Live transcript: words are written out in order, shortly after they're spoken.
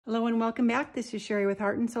Hello and welcome back. This is Sherry with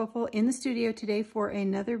Heart and Soulful in the studio today for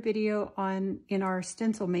another video in our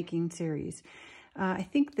stencil making series. I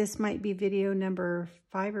think this might be video number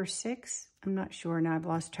 5 or 6. I'm not sure now, I've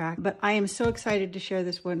lost track, but I am so excited to share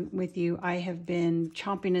this one with you. I have been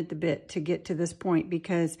chomping at the bit to get to this point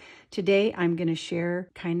because today I'm going to share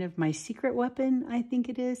kind of my secret weapon, I think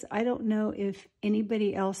it is. I don't know if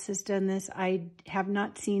anybody else has done this. I have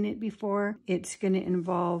not seen it before. It's going to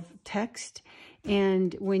involve text.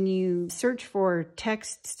 And when you search for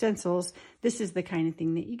text stencils, this is the kind of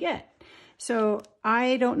thing that you get. So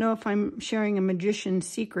I don't know if I'm sharing a magician's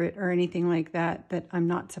secret or anything like that I'm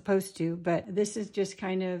not supposed to, but this is just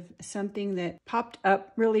kind of something that popped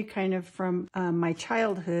up really kind of from my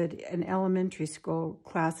childhood, an elementary school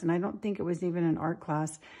class. And I don't think it was even an art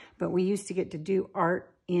class, but we used to get to do art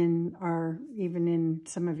even in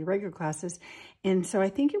some of your regular classes. And so I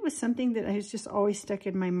think it was something that has just always stuck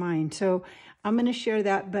in my mind. So I'm going to share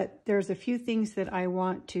that, but there's a few things that I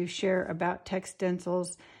want to share about text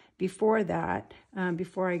stencils before that,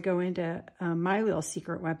 before I go into my little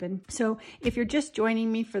secret weapon. So if you're just joining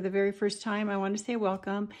me for the very first time, I want to say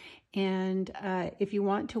welcome. And if you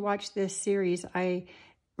want to watch this series, I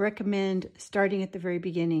recommend starting at the very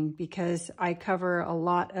beginning because I cover a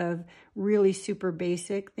lot of really super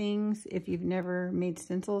basic things if you've never made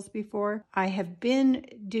stencils before. I have been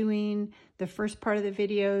doing the first part of the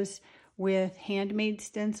videos with handmade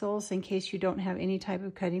stencils in case you don't have any type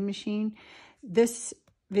of cutting machine. This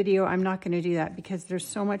video, I'm not going to do that because there's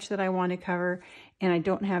so much that I want to cover and I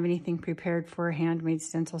don't have anything prepared for handmade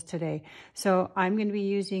stencils today. So I'm going to be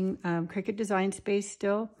using Cricut Design Space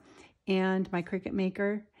still and my Cricut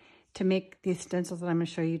Maker to make the stencils that I'm going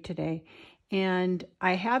to show you today. And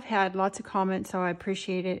I have had lots of comments, so I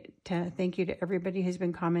appreciate it. Thank you to everybody who's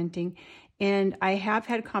been commenting. And I have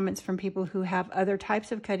had comments from people who have other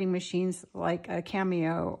types of cutting machines like a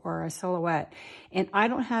Cameo or a Silhouette. And I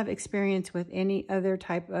don't have experience with any other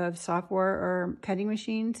type of software or cutting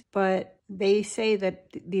machines, but they say that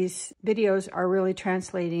these videos are really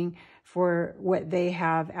translating for what they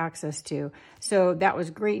have access to. So that was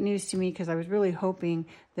great news to me because I was really hoping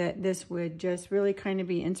that this would just really kind of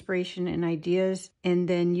be inspiration and ideas, and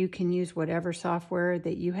then you can use whatever software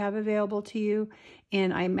that you have available to you.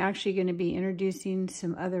 And I'm actually going to be introducing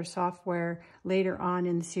some other software later on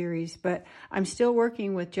in the series, but I'm still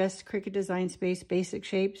working with just Cricut Design Space basic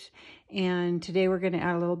shapes, and today we're going to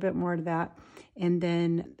add a little bit more to that, and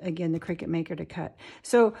then again the Cricut Maker to cut.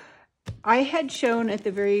 So I had shown at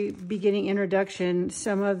the very beginning introduction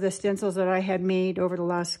some of the stencils that I had made over the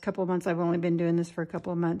last couple of months. I've only been doing this for a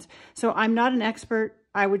couple of months. So I'm not an expert.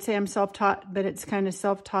 I would say I'm self-taught, but it's kind of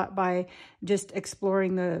self-taught by just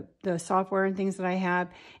exploring the software and things that I have.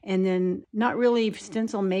 And then not really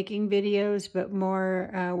stencil making videos, but more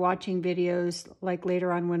watching videos like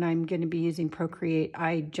later on when I'm going to be using Procreate.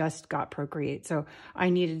 I just got Procreate, so I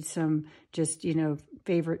needed some just,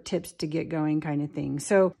 favorite tips to get going kind of thing.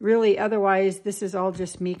 So really, otherwise, this is all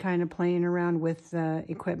just me kind of playing around with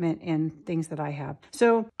equipment and things that I have.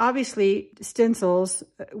 So obviously, stencils,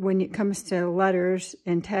 when it comes to letters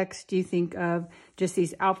and text, you think of just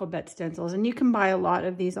these alphabet stencils, and you can buy a lot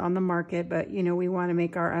of these on the market, but we want to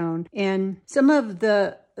make our own. And some of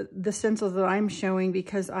the stencils that I'm showing,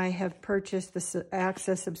 because I have purchased the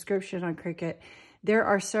Access subscription on Cricut, there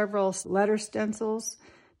are several letter stencils,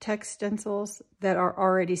 text stencils that are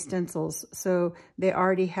already stencils. So they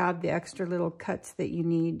already have the extra little cuts that you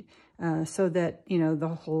need so that, the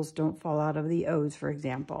holes don't fall out of the O's, for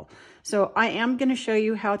example. So I am going to show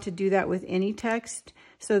you how to do that with any text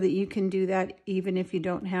so that you can do that even if you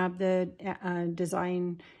don't have the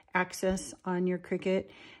design access on your Cricut.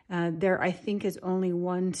 There, I think, is only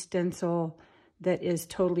one stencil that is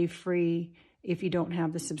totally free if you don't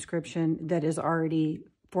have the subscription that is already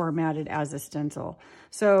formatted as a stencil.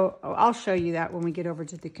 So I'll show you that when we get over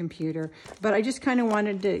to the computer. But I just kind of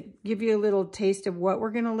wanted to give you a little taste of what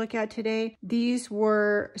we're going to look at today. These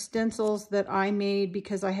were stencils that I made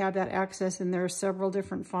because I have that access, and there are several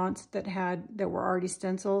different fonts that were already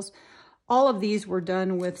stencils. All of these were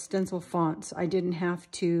done with stencil fonts. I didn't have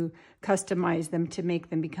to customize them to make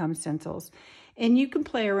them become stencils. And you can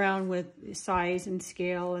play around with size and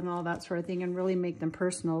scale and all that sort of thing and really make them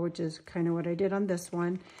personal, which is kind of what I did on this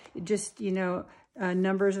one. It just,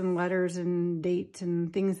 numbers and letters and dates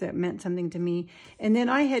and things that meant something to me. And then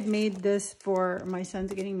I had made this for my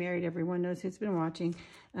son's getting married. Everyone knows who's been watching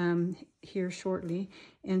here shortly.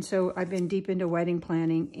 And so I've been deep into wedding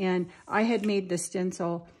planning. And I had made the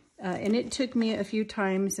stencil and it took me a few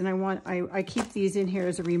times, and I keep these in here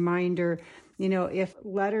as a reminder. If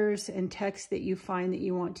letters and text that you find that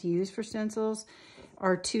you want to use for stencils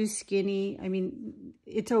are too skinny, I mean,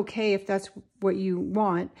 it's okay if that's what you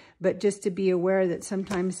want, but just to be aware that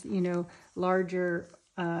sometimes, you know, larger,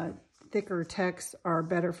 thicker texts are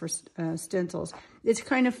better for stencils. It's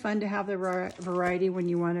kind of fun to have the variety when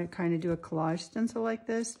you want to kind of do a collage stencil like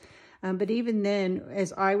this. But even then,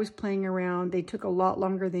 as I was playing around, they took a lot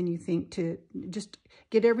longer than you think to just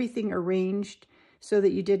get everything arranged so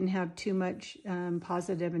that you didn't have too much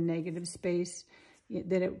positive and negative space,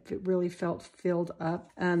 that it really felt filled up.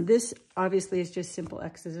 This obviously is just simple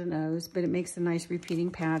X's and O's, but it makes a nice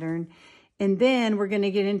repeating pattern. And then we're going to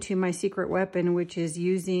get into my secret weapon, which is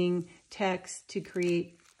using text to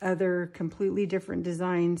create other completely different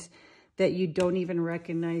designs that you don't even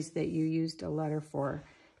recognize that you used a letter for.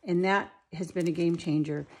 And that has been a game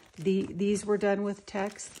changer. These were done with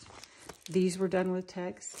text. These were done with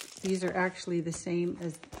text. These are actually the same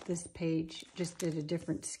as this page, just at a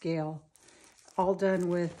different scale. All done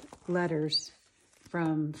with letters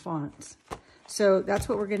from fonts. So that's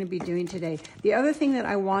what we're going to be doing today. The other thing that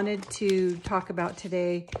I wanted to talk about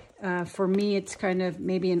today, for me, it's kind of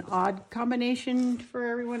maybe an odd combination for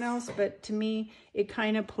everyone else, but to me, it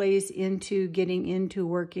kind of plays into getting into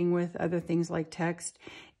working with other things like text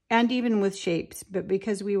and even with shapes. But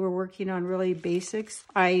because we were working on really basics,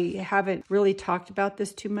 I haven't really talked about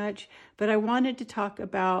this too much, but I wanted to talk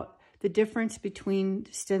about the difference between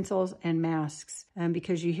stencils and masks,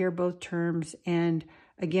 because you hear both terms. And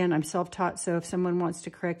again, I'm self-taught, so if someone wants to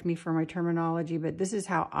correct me for my terminology, but this is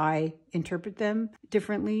how I interpret them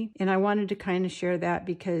differently. And I wanted to kind of share that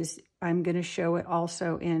because I'm going to show it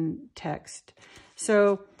also in text.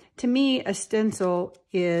 So to me, a stencil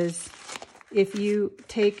is if you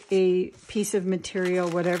take a piece of material,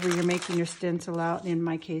 whatever you're making your stencil out, in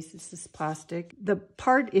my case, it's this plastic. The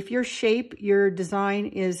part, if your shape, your design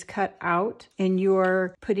is cut out and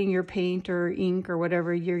you're putting your paint or ink or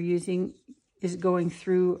whatever you're using is going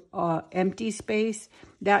through empty space,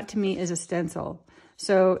 that to me is a stencil.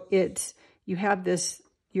 So it's, you have this,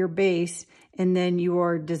 your base, and then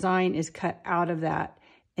your design is cut out of that.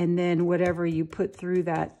 And then whatever you put through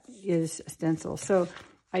that is a stencil. So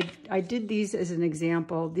I did these as an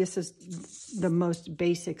example. This is the most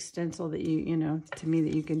basic stencil that you know, to me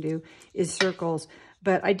that you can do is circles.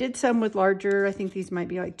 But I did some with larger, I think these might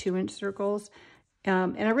be like 2-inch circles.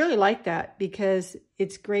 And I really like that because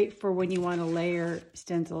it's great for when you want to layer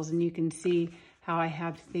stencils and you can see how I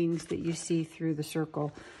have things that you see through the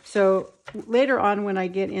circle. So later on when I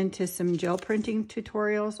get into some gel printing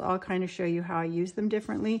tutorials, I'll kind of show you how I use them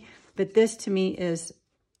differently. But this to me is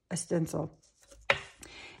a stencil.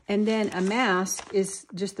 And then a mask is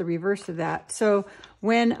just the reverse of that. So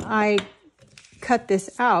when I cut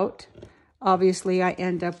this out, obviously I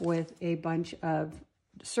end up with a bunch of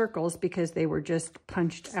circles because they were just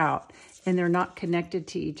punched out and they're not connected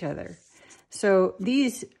to each other. So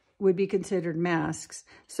these would be considered masks.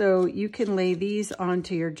 So you can lay these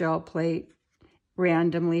onto your gel plate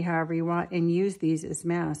randomly, however you want, and use these as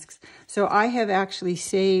masks. So I have actually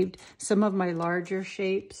saved some of my larger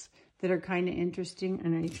shapes that are kind of interesting. I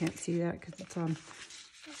know you can't see that because it's on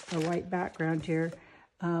a white background here,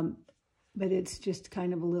 but it's just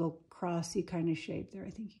kind of a little crossy kind of shape there. I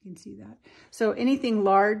think you can see that. So anything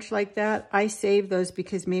large like that, I save those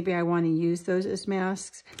because maybe I want to use those as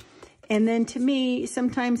masks. And then to me,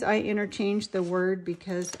 sometimes I interchange the word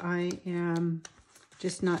because I am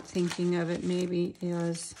just not thinking of it maybe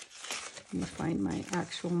as, let me find my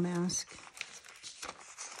actual mask.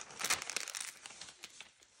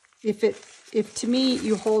 If to me,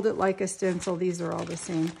 you hold it like a stencil, these are all the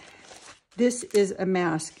same. This is a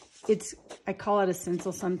mask. I call it a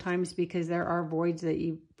stencil sometimes because there are voids that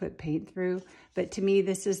you put paint through. But to me,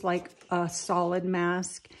 this is like a solid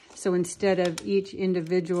mask. So instead of each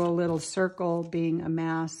individual little circle being a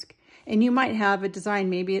mask, and you might have a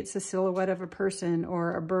design, maybe it's a silhouette of a person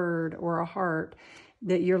or a bird or a heart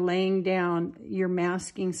that you're laying down, you're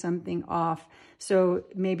masking something off. So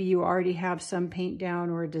maybe you already have some paint down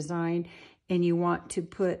or a design and you want to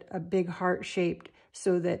put a big heart shaped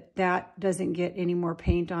so that that doesn't get any more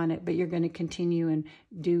paint on it, but you're going to continue and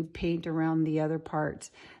do paint around the other parts.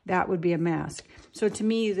 That would be a mask. So to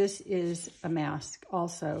me, this is a mask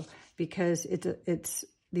also because it's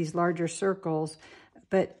these larger circles.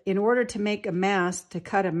 But in order to make a mask, to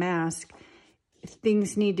cut a mask,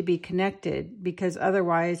 things need to be connected because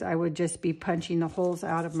otherwise I would just be punching the holes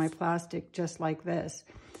out of my plastic just like this.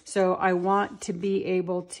 So I want to be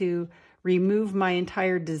able to remove my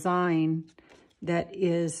entire design that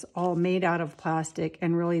is all made out of plastic,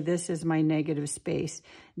 and really this is my negative space.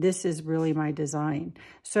 This is really my design.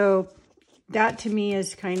 So that to me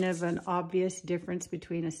is kind of an obvious difference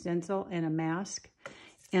between a stencil and a mask.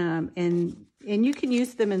 And you can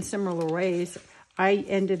use them in similar ways.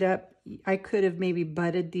 I could have maybe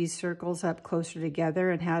butted these circles up closer together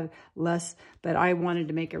and had less, but I wanted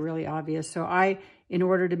to make it really obvious. So in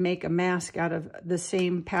order to make a mask out of the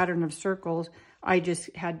same pattern of circles, I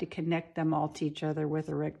just had to connect them all to each other with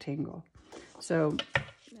a rectangle. So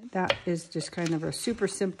that is just kind of a super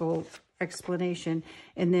simple explanation.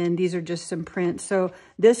 And then these are just some prints. So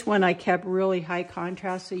this one I kept really high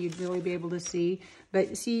contrast so you'd really be able to see.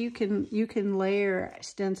 But see, you can layer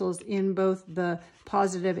stencils in both the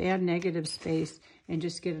positive and negative space and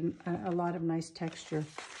just get a lot of nice texture.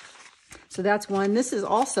 So that's one. This is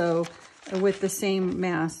also with the same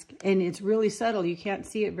mask, and it's really subtle. You can't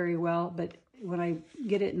see it very well, but when I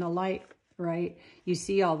get it in the light right, you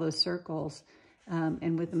see all those circles.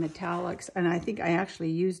 And with the metallics, and I think I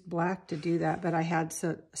actually used black to do that, but I had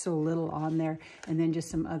so little on there, and then just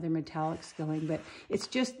some other metallics going. But it's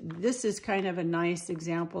just, this is kind of a nice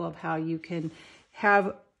example of how you can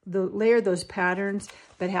layer those patterns,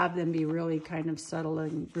 but have them be really kind of subtle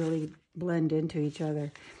and really blend into each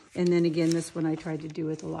other. And then again, this one I tried to do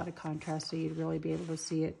with a lot of contrast so you'd really be able to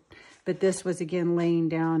see it. But this was again laying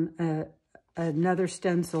down another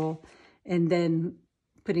stencil and then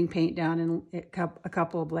putting paint down in a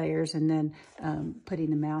couple of layers, and then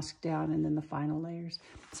putting the mask down, and then the final layers.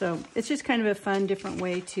 So it's just kind of a fun, different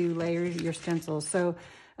way to layer your stencils. So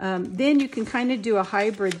then you can kind of do a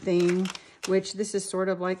hybrid thing, which this is sort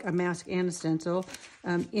of like a mask and a stencil,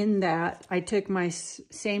 in that I took my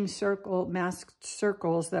same masked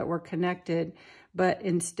circles that were connected, but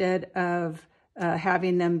instead of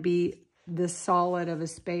having them be this solid of a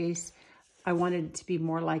space, I wanted it to be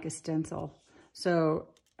more like a stencil. So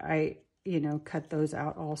I, cut those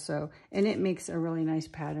out also. And it makes a really nice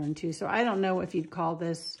pattern too. So I don't know if you'd call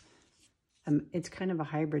this, it's kind of a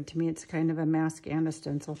hybrid. To me, it's kind of a mask and a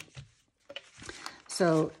stencil.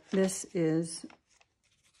 So this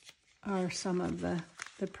are some of the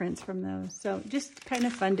prints from those. So just kind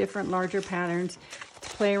of fun, different, larger patterns to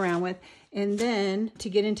play around with. And then to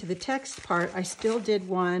get into the text part, I still did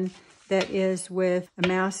one that is with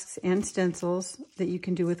masks and stencils that you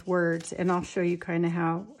can do with words. And I'll show you kind of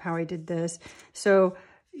how I did this. So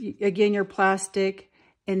again, your plastic,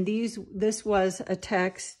 and this was a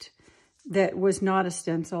text that was not a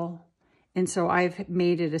stencil. And so I've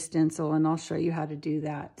made it a stencil, and I'll show you how to do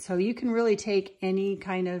that. So you can really take any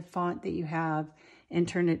kind of font that you have and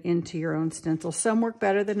turn it into your own stencil. Some work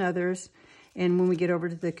better than others. And when we get over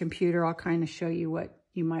to the computer, I'll kind of show you what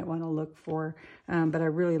you might want to look for. But I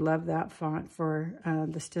really love that font for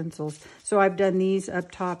the stencils. So I've done these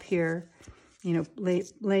up top here,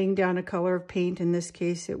 laying down a color of paint. In this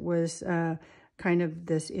case, it was kind of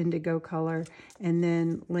this indigo color, and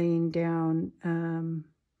then laying down,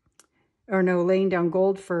 laying down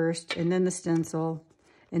gold first, and then the stencil,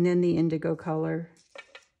 and then the indigo color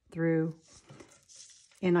through.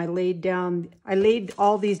 And I laid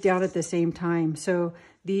all these down at the same time. So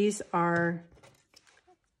these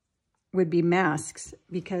would be masks,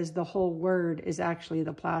 because the whole word is actually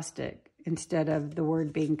the plastic instead of the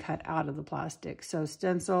word being cut out of the plastic. So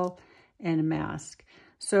stencil and a mask.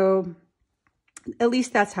 So at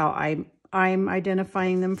least that's how I'm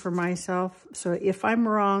identifying them for myself. So if I'm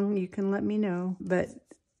wrong, you can let me know. But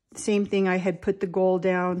same thing, I had put the gold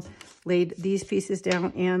down, laid these pieces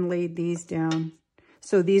down, and laid these down.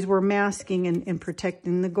 So these were masking and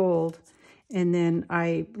protecting the gold. And then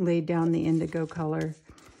I laid down the indigo color,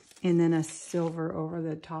 and then a silver over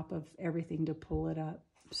the top of everything to pull it up.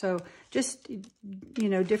 So just,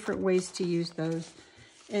 different ways to use those.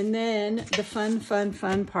 And then the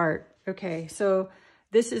fun part. Okay, so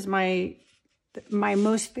this is my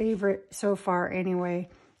most favorite so far anyway,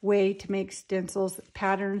 way to make stencils,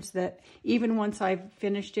 patterns that even once I've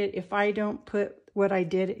finished it, if I don't put what I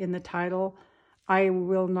did in the title, I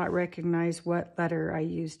will not recognize what letter I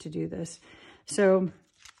used to do this. So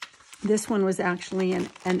this one was actually an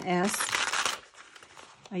S.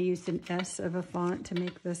 I used an S of a font to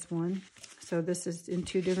make this one. So this is in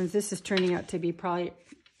two different, this is turning out to be probably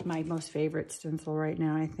my most favorite stencil right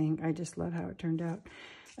now, I think. I just love how it turned out.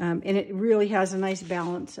 And it really has a nice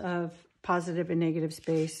balance of positive and negative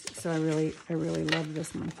space. So I really love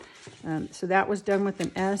this one. So that was done with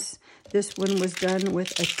an S. This one was done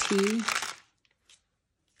with a T.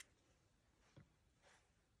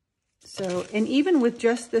 So, and even with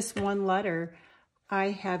just this one letter, I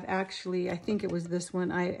have actually, I think it was this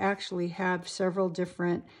one, I actually have several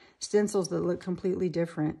different stencils that look completely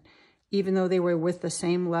different, even though they were with the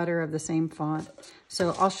same letter of the same font.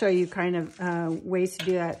 So I'll show you kind of ways to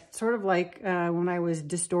do that. Sort of like when I was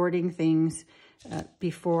distorting things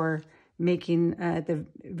before, making at the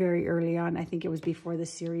very early on, I think it was before the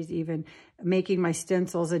series even, making my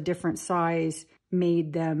stencils a different size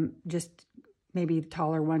made them just maybe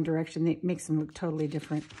taller one direction. It makes them look totally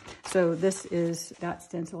different. So this is that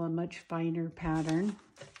stencil, a much finer pattern.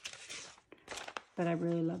 But I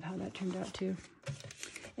really love how that turned out too.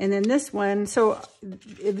 And then this one, so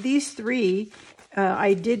these three,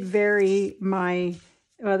 I did vary my,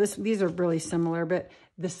 well, these are really similar, but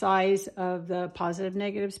the size of the positive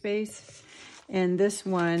negative space. And this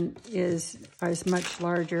one is much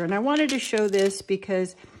larger. And I wanted to show this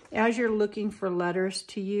because as you're looking for letters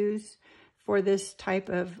to use for this type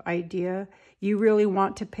of idea, you really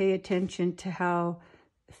want to pay attention to how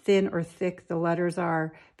thin or thick the letters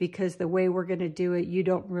are, because the way we're going to do it, you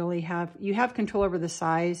don't really have, you have control over the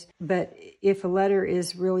size, but if a letter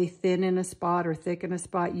is really thin in a spot or thick in a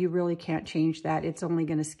spot, you really can't change that. It's only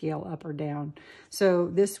going to scale up or down. So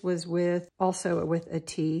this was also with a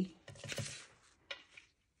T.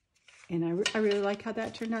 And I really like how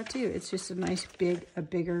that turned out too. It's just a nice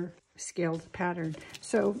bigger scaled pattern.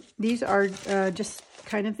 So these are just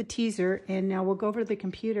kind of the teaser, and now we'll go over to the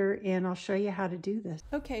computer and I'll show you how to do this.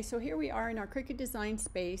 Okay, so here we are in our Cricut Design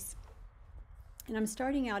Space, and I'm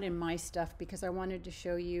starting out in my stuff because I wanted to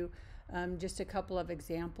show you just a couple of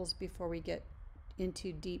examples before we get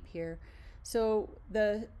into deep here. So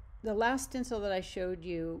the last stencil that I showed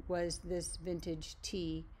you was this vintage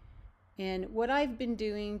tea, and what I've been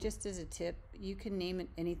doing, just as a tip, you can name it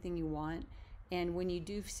anything you want, and when you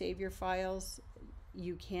do save your files,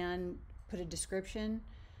 you can put a description.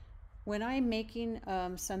 When I'm making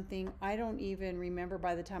something, I don't even remember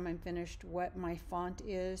by the time I'm finished what my font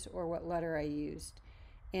is or what letter I used.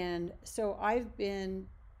 And so I've been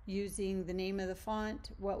using the name of the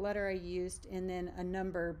font, what letter I used, and then a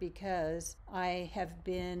number, because I have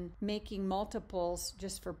been making multiples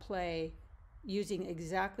just for play using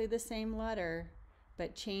exactly the same letter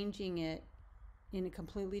but changing it in a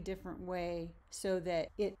completely different way so that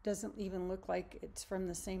it doesn't even look like it's from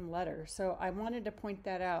the same letter. So I wanted to point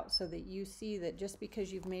that out so that you see that just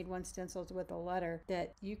because you've made one stencil with a letter,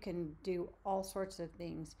 that you can do all sorts of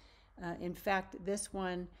things. In fact, this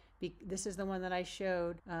one, this is the one that I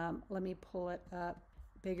showed. Let me pull it up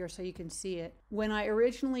bigger so you can see it. When I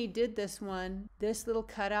originally did this one, this little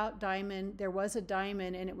cutout diamond, there was a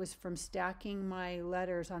diamond and it was from stacking my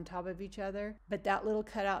letters on top of each other, but that little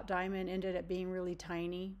cutout diamond ended up being really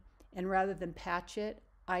tiny, and rather than patch it,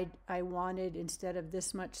 I wanted, instead of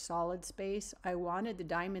this much solid space, I wanted the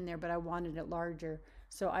diamond there, but I wanted it larger.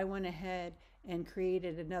 So I went ahead and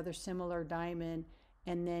created another similar diamond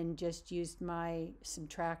and then just used my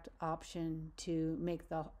subtract option to make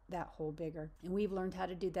that hole bigger. And we've learned how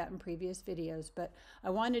to do that in previous videos, but I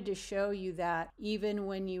wanted to show you that even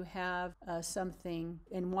when you have something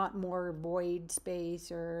and want more void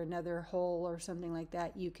space or another hole or something like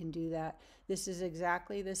that, you can do that. This is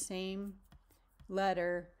exactly the same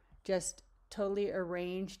letter, just totally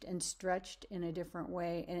arranged and stretched in a different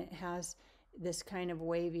way, and it has this kind of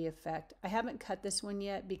wavy effect. I haven't cut this one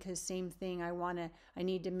yet because same thing, I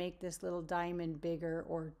need to make this little diamond bigger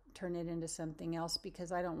or turn it into something else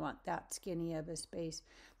because I don't want that skinny of a space.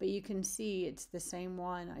 But you can see it's the same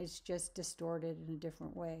one, it's just distorted in a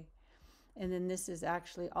different way. And then this is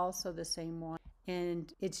actually also the same one,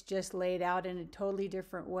 and it's just laid out in a totally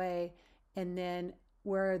different way. And then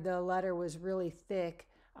where the letter was really thick,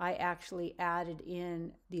 I actually added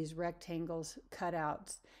in these rectangles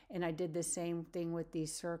cutouts, and I did the same thing with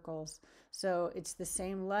these circles. So it's the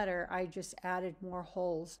same letter, I just added more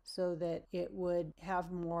holes so that it would have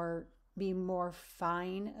be more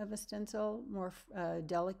fine of a stencil, more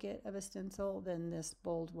delicate of a stencil than this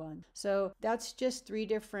bold one. So that's just 3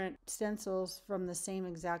 different stencils from the same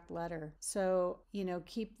exact letter. So, you know,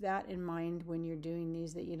 keep that in mind when you're doing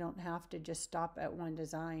these, that you don't have to just stop at one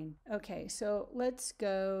design. Okay, so let's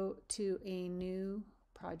go to a new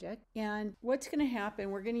project. And what's going to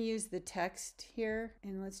happen, we're going to use the text here,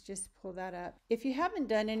 and let's just pull that up. If you haven't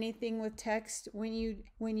done anything with text, when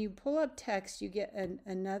you pull up text, you get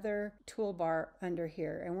another toolbar under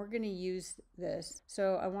here, and we're going to use this.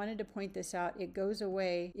 So I wanted to point this out. It goes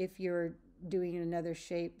away if you're doing another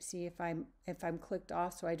shape. See, if I'm clicked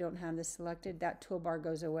off so I don't have this selected, that toolbar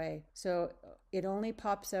goes away. So it only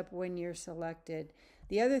pops up when you're selected.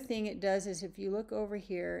 The other thing it does is if you look over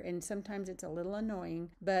here, and sometimes it's a little annoying,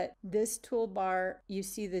 but this toolbar, you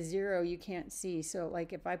see the 0 you can't see. So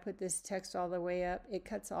like if I put this text all the way up, it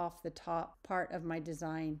cuts off the top part of my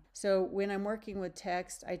design. So when I'm working with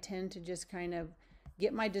text, I tend to just kind of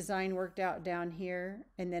get my design worked out down here,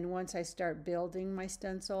 and then once I start building my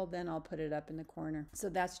stencil, then I'll put it up in the corner. So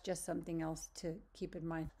that's just something else to keep in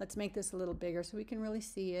mind. Let's make this a little bigger so we can really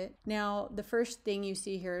see it. Now, the first thing you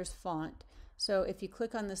see here is font. So if you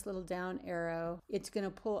click on this little down arrow, it's going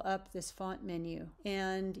to pull up this font menu,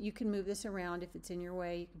 and you can move this around if it's in your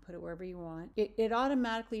way. You can put it wherever you want. It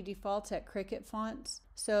automatically defaults at Cricut fonts.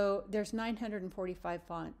 So there's 945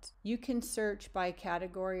 fonts. You can search by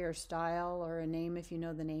category or style or a name if you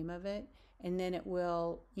know the name of it, and then it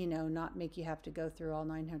will, not make you have to go through all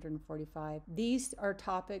 945. These are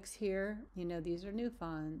topics here. These are new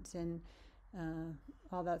fonts and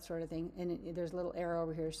all that sort of thing. And there's a little arrow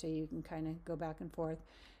over here so you can kind of go back and forth.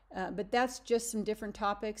 But that's just some different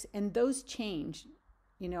topics, and those change.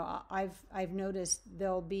 I've noticed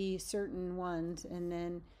there'll be certain ones, and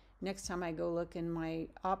then next time I go look and my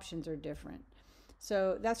options are different.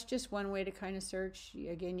 So that's just one way to kind of search.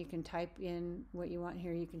 Again, you can type in what you want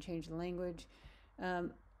here. You can change the language.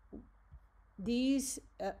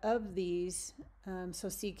 So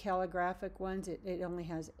see calligraphic ones, it only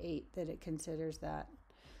has 8 that it considers that.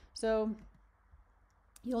 So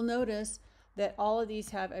you'll notice that all of these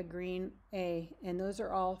have a green A, and those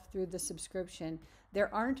are all through the subscription.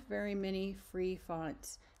 There aren't very many free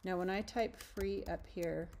fonts. Now when I type free up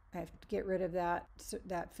here, I have to get rid of that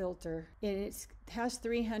filter, and it has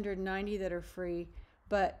 390 that are free,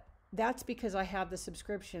 but that's because I have the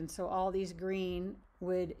subscription. So all these green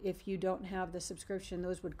would, if you don't have the subscription,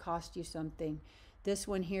 those would cost you something. This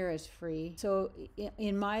one here is free. So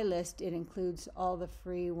in my list, it includes all the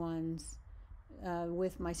free ones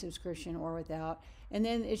with my subscription or without. And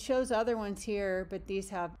then it shows other ones here, but these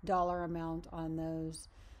have dollar amount on those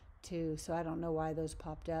too. So I don't know why those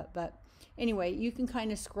popped up. But anyway, you can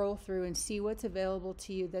kind of scroll through and see what's available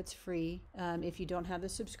to you that's free if you don't have the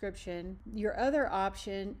subscription. Your other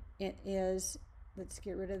option is, let's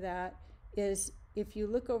get rid of that, is if you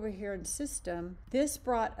look over here in system, this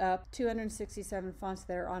brought up 267 fonts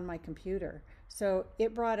that are on my computer. So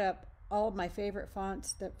it brought up all of my favorite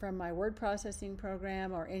fonts that from my word processing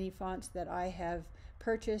program, or any fonts that I have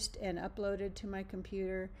purchased and uploaded to my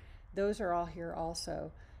computer. Those are all here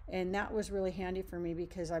also. And that was really handy for me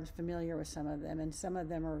because I'm familiar with some of them, and some of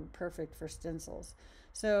them are perfect for stencils.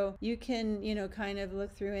 So you can, kind of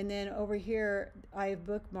look through, and then over here I've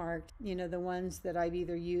bookmarked, the ones that I've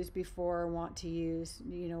either used before or want to use,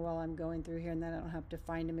 while I'm going through here, and then I don't have to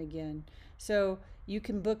find them again. So you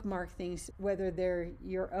can bookmark things, whether they're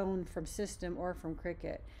your own from system or from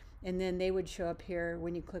Cricut, and then they would show up here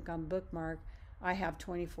when you click on bookmark. I have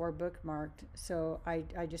 24 bookmarked, so I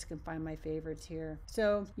just can find my favorites here.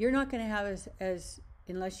 So you're not going to have as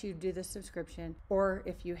unless you do the subscription, or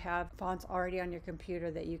if you have fonts already on your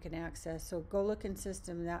computer that you can access. So go look in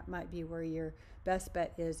system. That might be where your best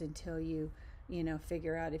bet is until you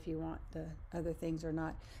figure out if you want the other things or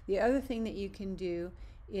not. The other thing that you can do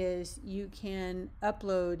is you can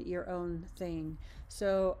upload your own thing.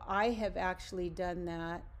 So I have actually done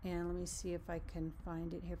that, and let me see if I can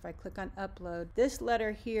find it here. If I click on upload, this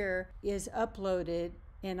letter here is uploaded,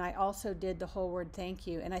 and I also did the whole word thank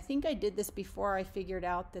you. And I think I did this before I figured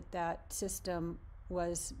out that system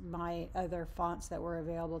was my other fonts that were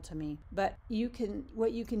available to me. But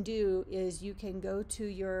what you can do is you can go to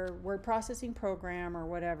your word processing program or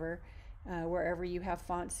whatever, wherever you have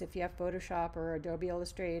fonts, if you have Photoshop or Adobe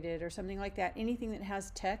Illustrated or something like that, anything that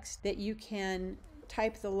has text that you can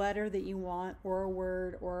type the letter that you want, or a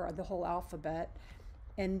word, or the whole alphabet,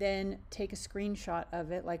 and then take a screenshot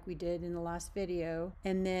of it like we did in the last video,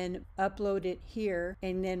 and then upload it here,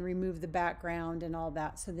 and then remove the background and all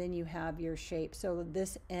that. So then you have your shape. So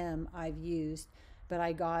this M I've used, but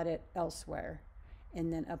I got it elsewhere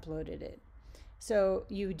and then uploaded it. So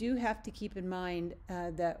you do have to keep in mind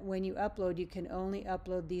that when you upload, you can only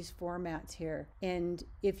upload these formats here. And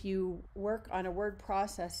if you work on a word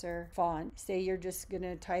processor font, say you're just going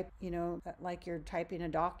to type, like you're typing a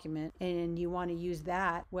document and you want to use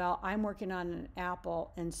that, well, I'm working on an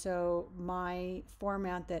Apple, and so my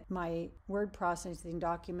format that my word processing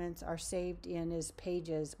documents are saved in is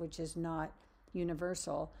Pages, which is not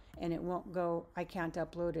universal, and it won't go, I can't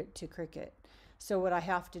upload it to Cricut. So what I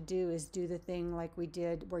have to do is do the thing like we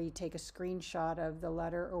did, where you take a screenshot of the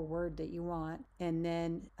letter or word that you want, and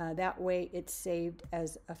then that way it's saved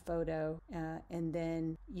as a photo, and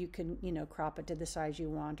then you can, crop it to the size you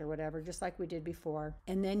want or whatever, just like we did before.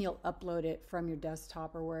 And then you'll upload it from your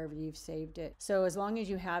desktop or wherever you've saved it. So as long as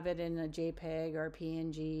you have it in a JPEG or a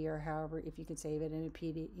PNG, or however, if you could save it in a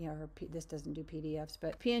PD, this doesn't do PDFs,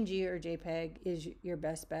 but PNG or JPEG is your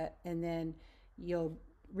best bet. And then you'll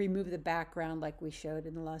remove the background like we showed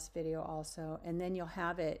in the last video also, and then you'll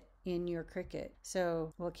have it in your Cricut.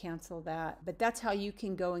 So we'll cancel that. But that's how you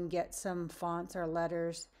can go and get some fonts or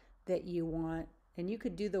letters that you want. And you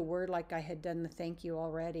could do the word like I had done the thank you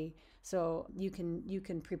already. So you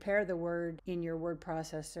can prepare the word in your word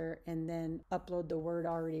processor and then upload the word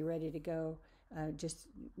already ready to go. Just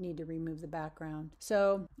need to remove the background.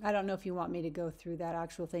 So I don't know if you want me to go through that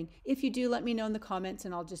actual thing. If you do, let me know in the comments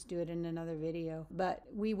and I'll just do it in another video. But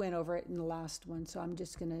we went over it in the last one, so I'm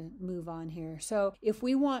just going to move on here. So if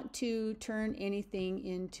we want to turn anything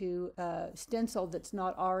into a stencil that's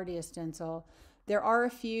not already a stencil, there are a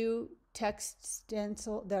few text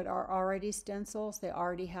stencil that are already stencils. They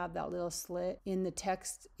already have that little slit in the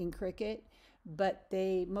text in Cricut. But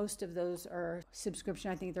most of those are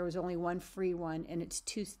subscription. I think there was only one free one, and it's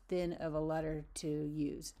too thin of a letter to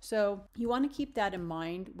use. So you want to keep that in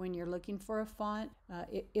mind when you're looking for a font.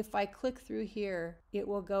 If I click through here, it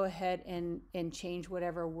will go ahead and change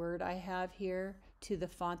whatever word I have here to the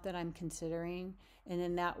font that I'm considering. And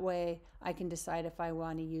then that way I can decide if I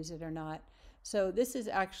want to use it or not. So this is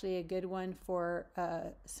actually a good one for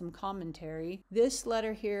some commentary. This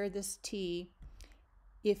letter here, this T,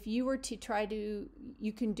 if you were to try to,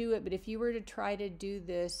 you can do it, but if you were to try to do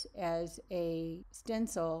this as a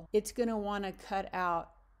stencil, it's going to want to cut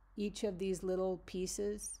out each of these little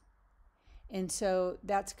pieces. And so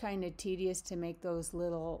that's kind of tedious to make those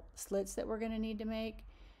little slits that we're going to need to make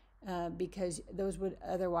because those would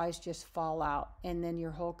otherwise just fall out. And then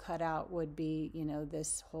your whole cutout would be, you know,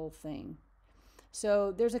 this whole thing.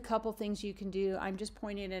 So there's a couple things you can do. I'm just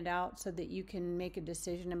pointing it out so that you can make a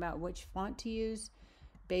decision about which font to use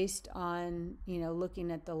based on, you know, looking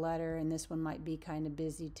at the letter, and this one might be kind of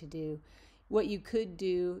busy to do. What you could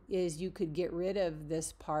do is you could get rid of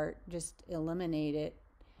this part, just eliminate it,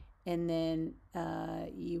 and then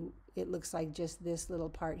it looks like just this little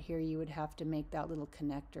part here, you would have to make that little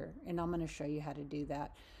connector, and I'm going to show you how to do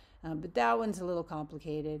that. But that one's a little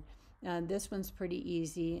complicated. This one's pretty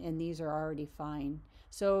easy, and these are already fine.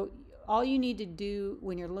 So all you need to do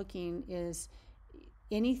when you're looking is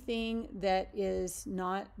anything that is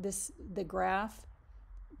not the graph,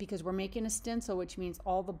 because we're making a stencil, which means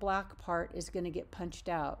all the black part is going to get punched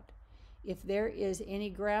out. If there is any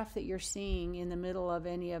graph that you're seeing in the middle of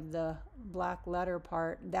any of the black letter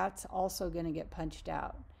part, that's also going to get punched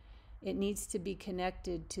out. It needs to be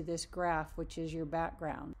connected to this graph, which is your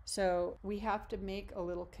background. So we have to make a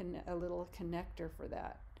little connector for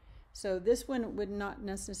that. So this one would not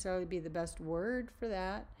necessarily be the best word for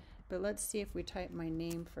that, but let's see if we type my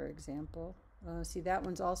name, for example. See, that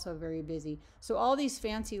one's also very busy. So all these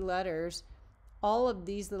fancy letters, all of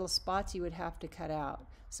these little spots you would have to cut out.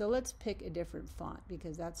 So let's pick a different font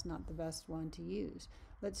because that's not the best one to use.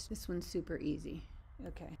 This one's super easy.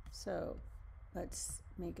 Okay, so let's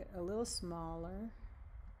make it a little smaller.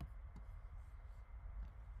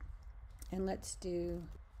 And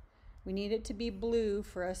we need it to be blue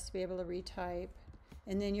for us to be able to retype.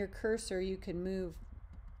 And then your cursor you can move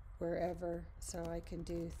wherever. So I can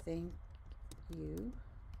do thank you.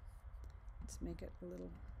 Let's make it a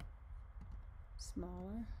little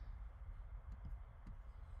smaller.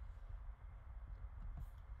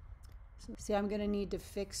 So see, I'm going to need to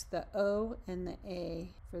fix the O and the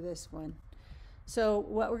A for this one. So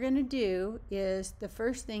what we're going to do is, the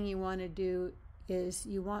first thing you want to do is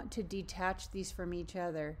you want to detach these from each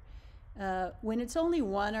other. When it's only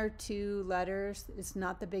one or two letters, it's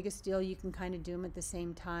not the biggest deal. You can kind of do them at the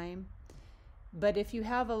same time. But if you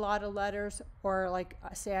have a lot of letters, or like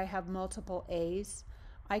say I have multiple A's,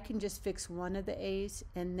 I can just fix one of the A's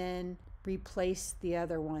and then replace the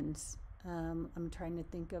other ones. I'm trying to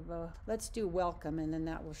think of let's do welcome, and then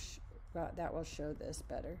that will show this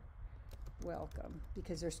better. Welcome,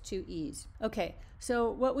 because there's two E's. Okay, so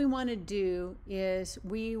what we want to do is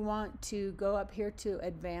we want to go up here to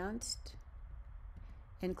advanced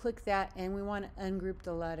and click that, and we want to ungroup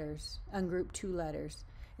the letters, ungroup two letters.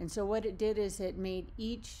 And so what it did is it made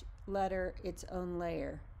each letter its own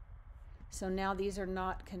layer. So now these are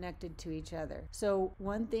not connected to each other. So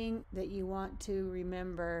one thing that you want to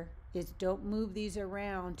remember is don't move these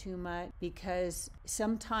around too much, because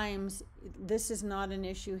sometimes this is not an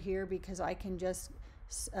issue here because I can just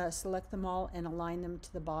select them all and align them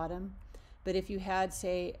to the bottom. But if you had,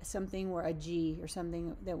 say, something where a G or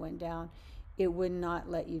something that went down, it would not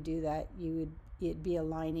let you do that. It'd be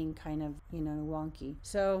aligning kind of, you know, wonky.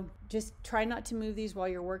 So just try not to move these while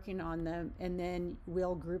you're working on them, and then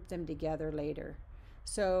we'll group them together later.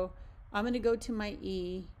 So I'm going to go to my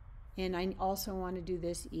E, and I also want to do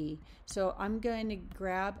this E. So I'm going to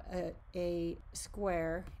grab a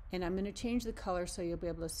square, and I'm going to change the color so you'll be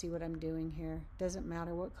able to see what I'm doing here. Doesn't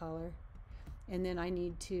matter what color. And then I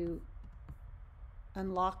need to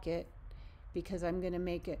unlock it because I'm going to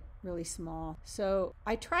make it really small. So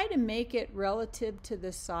I try to make it relative to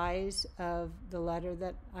the size of the letter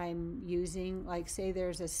that I'm using. Like say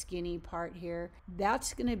there's a skinny part here.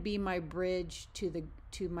 That's going to be my bridge to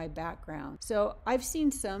my background. So I've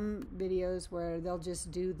seen some videos where they'll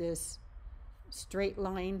just do this straight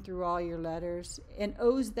line through all your letters. And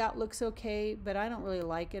O's, that looks okay, but I don't really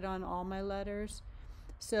like it on all my letters.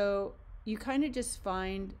 So you kind of just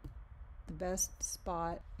find the best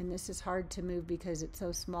spot, and this is hard to move because it's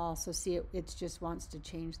so small. So see, it just wants to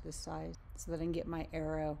change the size so that I can get my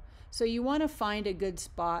arrow. So you want to find a good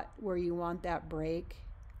spot where you want that break.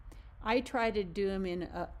 I try to do them in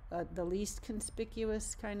the least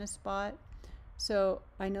conspicuous kind of spot. So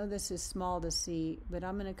I know this is small to see, but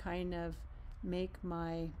I'm going to kind of make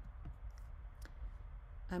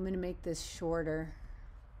this shorter,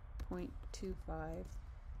 0.25.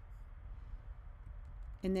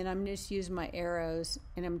 And then I'm just using my arrows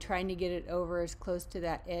and I'm trying to get it over as close to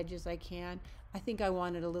that edge as I can. I think I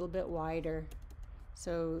want it a little bit wider.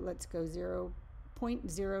 So let's go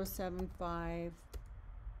 0.075,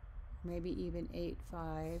 maybe even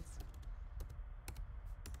 0.85.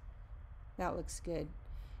 That looks good.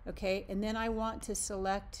 Okay, and then I want to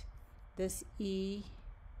select this E,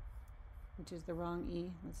 which is the wrong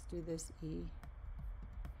E. Let's do this E.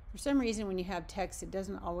 For some reason when you have text, it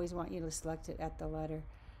doesn't always want you to select it at the letter.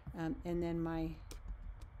 And then my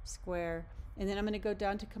square. And then I'm going to go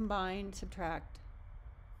down to combine, subtract.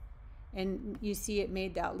 And you see it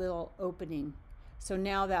made that little opening. So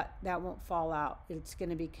now that won't fall out. It's going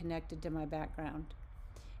to be connected to my background.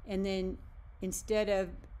 And then instead of,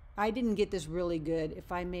 I didn't get this really good.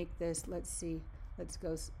 If I make this, let's see, let's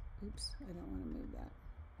go, oops, I don't want to move that.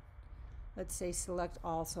 Let's say select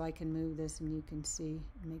all so I can move this and you can see,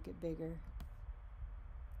 make it bigger.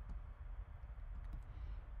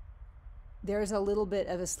 There's a little bit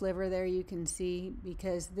of a sliver there you can see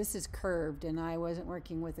because this is curved and I wasn't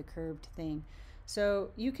working with a curved thing.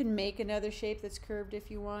 So you can make another shape that's curved if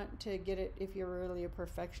you want to get it, if you're really a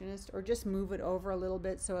perfectionist, or just move it over a little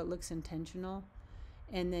bit so it looks intentional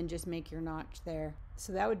and then just make your notch there.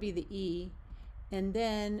 So that would be the E. And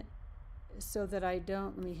then so that I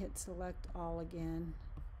don't, let me hit select all again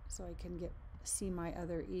so I can see my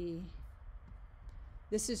other E.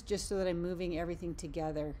 This is just so that I'm moving everything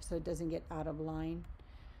together so it doesn't get out of line.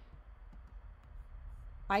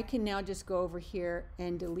 I can now just go over here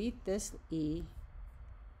and delete this E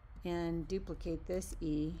and duplicate this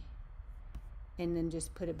E and then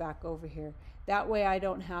just put it back over here. That way I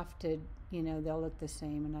don't have to, you know, they'll look the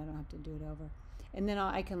same and I don't have to do it over. And then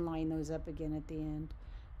I can line those up again at the end.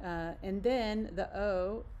 And then the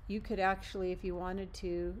O, you could actually, if you wanted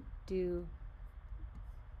to, you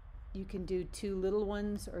can do two little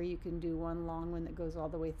ones or you can do one long one that goes all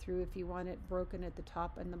the way through if you want it broken at the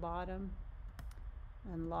top and the bottom.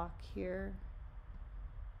 Unlock here,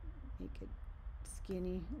 make it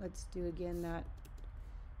skinny. Let's do again that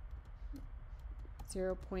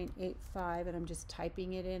 0.85 and I'm just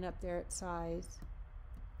typing it in up there at size.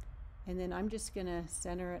 And then I'm just going to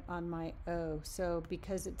center it on my O. So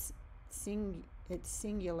because it's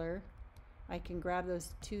singular, I can grab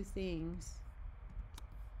those two things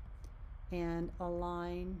and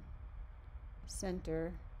align,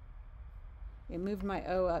 center. It moved my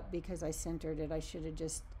O up because I centered it. I should have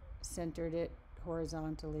just centered it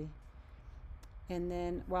horizontally. And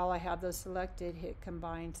then while I have those selected, hit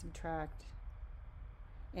combine, subtract.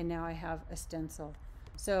 And now I have a stencil.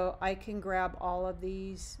 So I can grab all of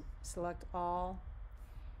these, select all,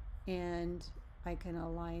 and I can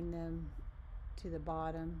align them to the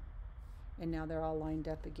bottom, and now they're all lined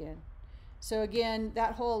up again. So again,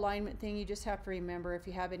 that whole alignment thing, you just have to remember if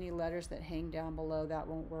you have any letters that hang down below, that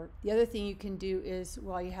won't work. The other thing you can do is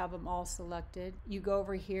while you have them all selected, you go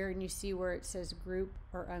over here and you see where it says group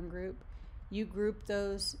or ungroup. You group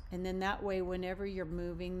those, and then that way whenever you're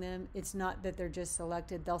moving them, it's not that they're just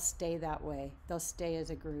selected, they'll stay that way. They'll stay as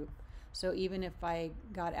a group. So even if I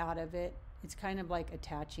got out of it, it's kind of like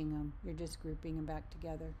attaching them. You're just grouping them back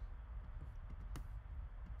together.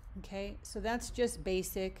 Okay, so that's just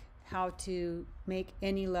basic how to make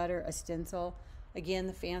any letter a stencil. Again,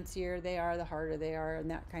 the fancier they are, the harder they are,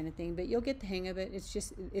 and that kind of thing. But you'll get the hang of it.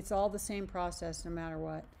 It's all the same process no matter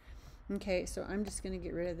what. Okay, so I'm just going to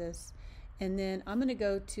get rid of this. And then I'm going to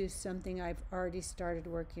go to something I've already started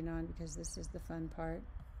working on because this is the fun part.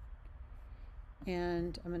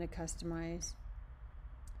 And I'm going to customize.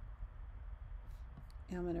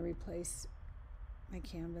 And I'm going to replace my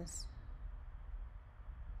canvas.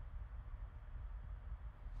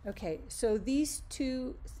 Okay, so these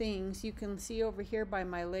two things you can see over here by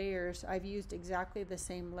my layers, I've used exactly the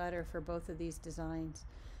same letter for both of these designs.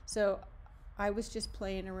 So I was just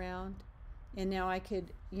playing around, and now I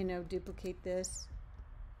could, you know, duplicate this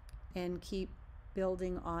and keep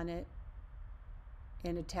building on it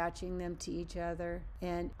and attaching them to each other.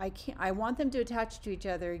 And I want them to attach to each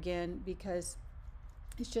other again because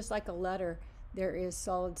it's just like a letter. There is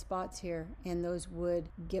solid spots here, and those would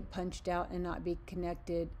get punched out and not be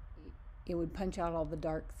connected. It would punch out all the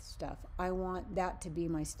dark stuff. I want that to be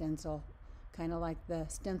my stencil, kind of like the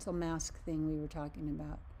stencil mask thing we were talking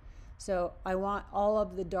about. So I want all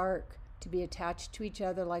of the dark to be attached to each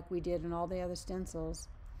other like we did in all the other stencils,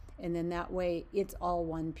 and then that way it's all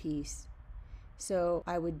one piece. So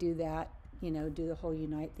I would do that, you know, do the whole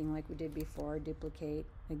unite thing like we did before, duplicate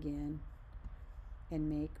again, and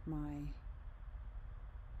make my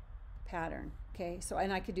pattern. Okay, so,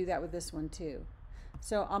 and I could do that with this one too.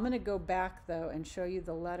 So I'm going to go back though and show you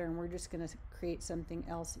the letter, and we're just going to create something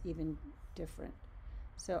else even different.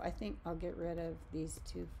 So I think I'll get rid of these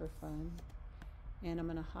two for fun, and I'm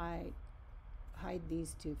going to hide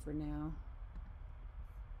these two for now,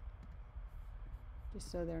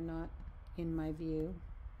 just so they're not in my view.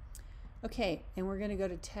 Okay, and we're going to go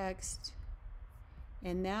to text,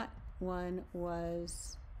 and that one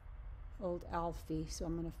was Old Alfie, so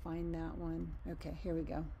I'm going to find that one. Okay, here we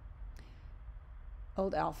go.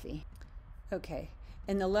 Old Alfie. Okay,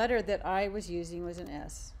 and the letter that I was using was an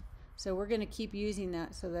S. So we're going to keep using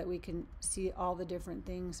that so that we can see all the different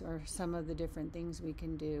things, or some of the different things we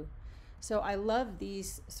can do. So I love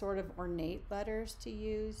these sort of ornate letters to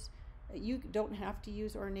use. You don't have to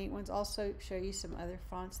use ornate ones. I'll also show you some other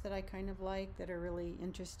fonts that I kind of like that are really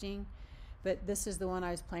interesting. But this is the one I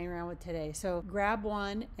was playing around with today. So grab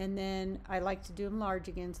one, and then I like to do them large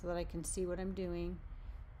again so that I can see what I'm doing.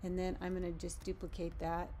 And then I'm going to just duplicate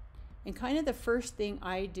that. And kind of the first thing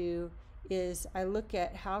I do is I look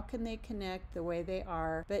at how can they connect the way they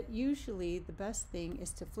are. But usually the best thing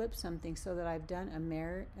is to flip something so that I've done a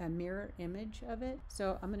mirror image of it.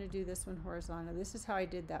 So I'm going to do this one horizontal. This is how I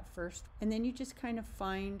did that first. And then you just kind of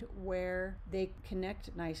find where they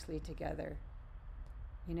connect nicely together.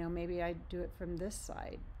 You know, maybe I do it from this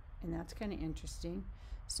side, and that's kind of interesting.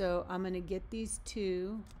 So I'm going to get these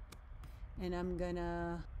two, and I'm going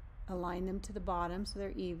to align them to the bottom so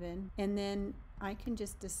they're even. And then I can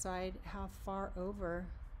just decide how far over.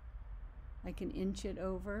 I can inch it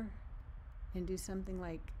over and do something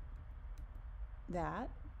like that.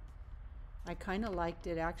 I kind of liked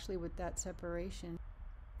it actually with that separation.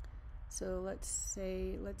 So let's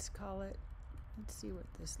say, let's see what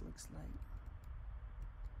this looks like.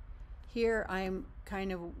 Here I'm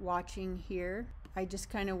kind of watching here. I just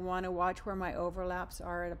kind of want to watch where my overlaps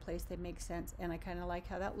are at a place that makes sense, and I kind of like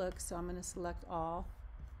how that looks, so I'm going to select all,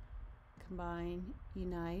 combine,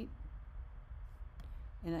 unite,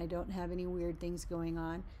 and I don't have any weird things going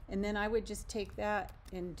on. And then I would just take that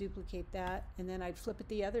and duplicate that, and then I'd flip it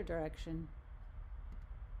the other direction.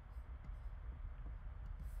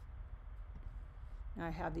 Now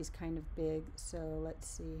I have these kind of big, so let's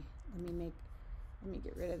see. Let me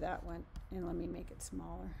get rid of that one, and let me make it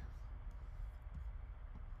smaller.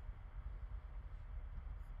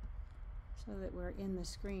 So that we're in the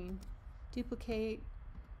screen. Duplicate,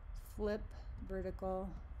 flip, vertical.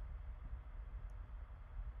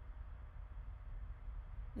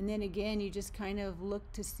 And then again, you just kind of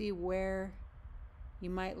look to see where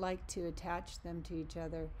you might like to attach them to each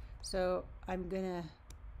other. So I'm gonna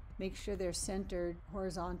make sure they're centered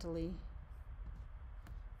horizontally.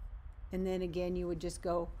 And then again, you would just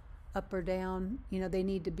go up or down. You know, they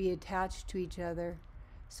need to be attached to each other.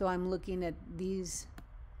 So I'm looking at these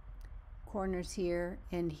corners here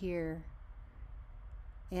and here.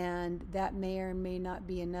 And that may or may not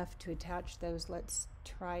be enough to attach those. Let's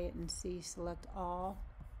try it and see. Select all,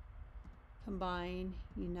 combine,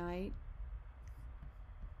 unite.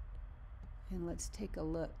 And let's take a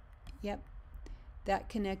look. Yep, that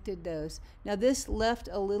connected those. Now this left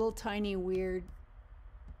a little tiny weird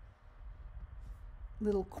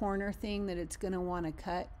little corner thing that it's going to want to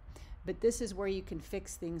cut, but this is where you can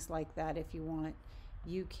fix things like that if you want.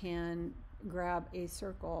 You can grab a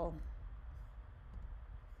circle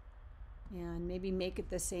and maybe make it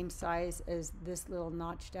the same size as this little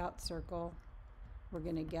notched out circle. We're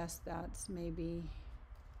going to guess that's maybe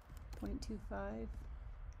 0.25,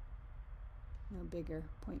 no bigger,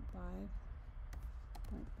 0.5,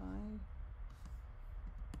 0.5.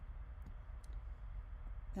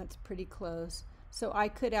 That's pretty close. So I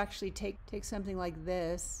could actually take something like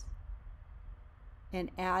this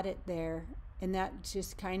and add it there, and that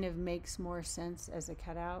just kind of makes more sense as a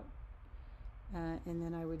cutout. and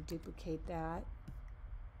then I would duplicate that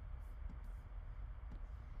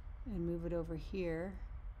and move it over here.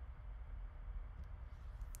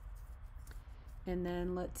 And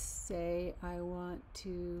then let's say I want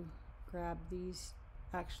to grab these,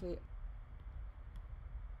 actually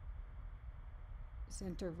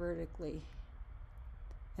center vertically,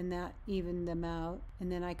 and that evened them out.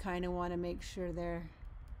 And then I kind of want to make sure they're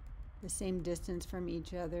the same distance from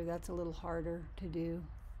each other. That's a little harder to do,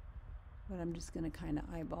 but I'm just going to kind of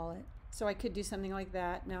eyeball it. So I could do something like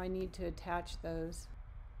that. Now I need to attach those.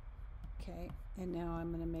 Okay, and now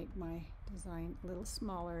I'm going to make my design a little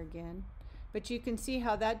smaller again. But you can see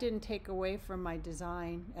how that didn't take away from my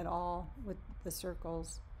design at all with the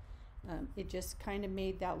circles. It just kind of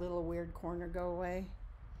made that little weird corner go away.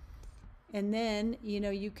 And then, you know,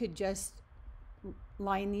 you could just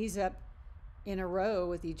line these up in a row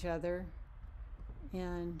with each other.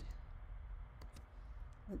 And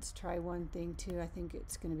let's try one thing too. I think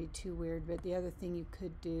it's going to be too weird, but the other thing you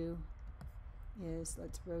could do is,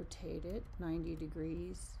 let's rotate it 90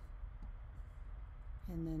 degrees.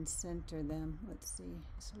 And then center them. Let's see,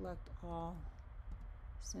 select all,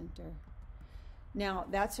 center. Now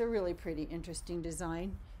that's a really pretty interesting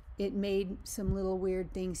design. It made some little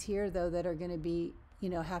weird things here though that are going to be, you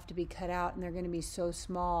know, have to be cut out, and they're going to be so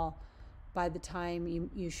small by the time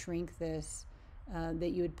you shrink this that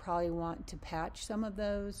you would probably want to patch some of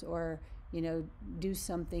those, or, you know, do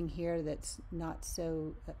something here that's not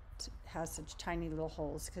so, has such tiny little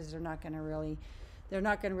holes, because they're not going to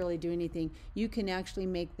really do anything. You can actually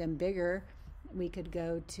make them bigger. We could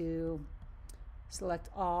go to select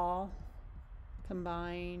all,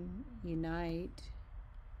 combine, unite,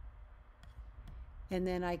 and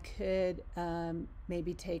then I could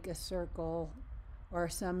maybe take a circle or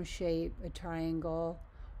some shape, a triangle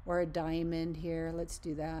or a diamond here. Let's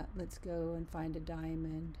do that. Let's go and find a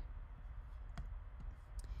diamond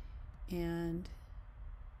and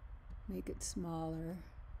make it smaller.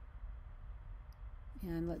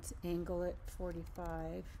 And let's angle it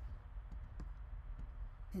 45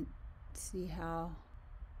 and see how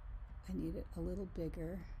I need it a little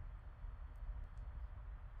bigger.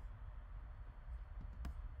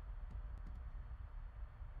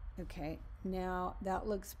 Okay, now that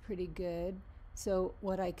looks pretty good. So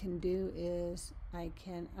what I can do is I'm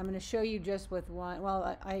going to show you just with one.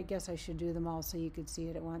 Well, I guess I should do them all so you could see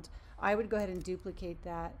it at once. I would go ahead and duplicate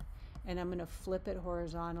that, and I'm going to flip it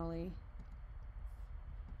horizontally,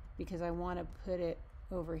 because I want to put it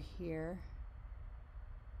over here,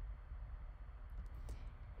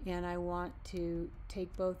 and I want to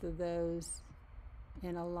take both of those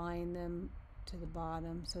and align them to the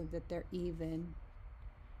bottom so that they're even,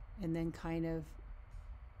 and then kind of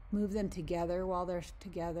move them together while they're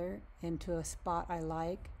together into a spot I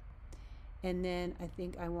like. And then I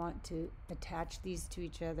think I want to attach these to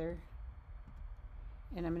each other,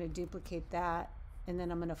 and I'm going to duplicate that, and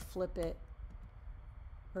then I'm going to flip it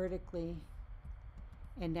vertically,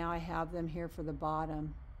 and now I have them here for the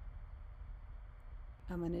bottom.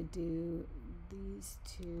 I'm going to do these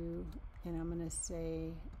two, and I'm going to say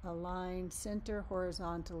align center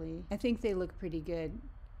horizontally. I think they look pretty good.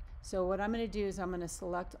 So what I'm going to do is I'm going to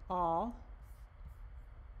select all,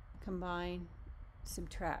 combine,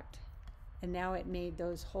 subtract, and now it made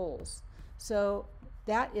those holes. So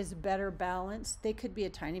that is better balance. They could be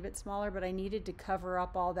a tiny bit smaller, but I needed to cover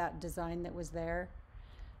up all that design that was there.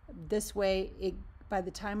 This way, by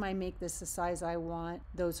the time I make this the size I want,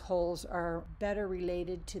 those holes are better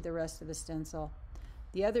related to the rest of the stencil.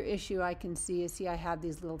 The other issue I can see is, I have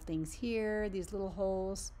these little things here, these little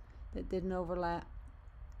holes that didn't overlap,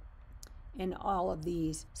 and all of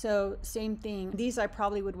these. So same thing, these I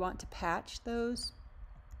probably would want to patch those.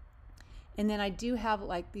 And then I do have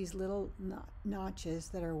like these little notches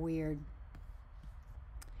that are weird.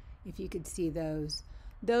 If you could see those.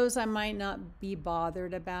 Those I might not be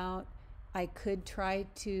bothered about. I could try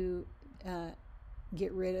to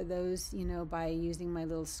get rid of those, you know, by using my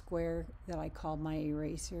little square that I call my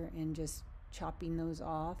eraser and just chopping those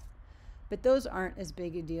off. But those aren't as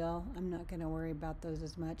big a deal. I'm not going to worry about those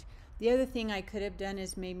as much. The other thing I could have done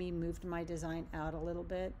is maybe moved my design out a little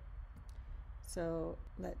bit. So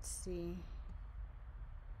let's see.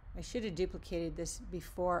 I should have duplicated this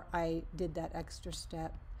before I did that extra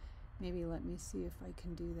step. Maybe let me see if I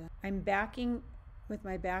can do that. I'm backing with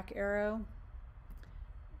my back arrow,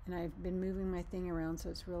 and I've been moving my thing around, so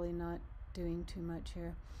it's really not doing too much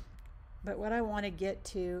here. But what I want to get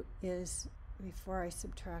to is before I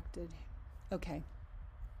subtracted. Okay,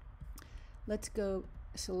 let's go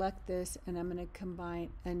select this, and I'm going to combine,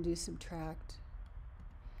 undo, subtract.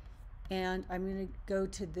 And I'm going to go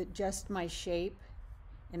to just my shape,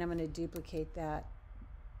 and I'm going to duplicate that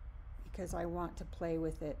because I want to play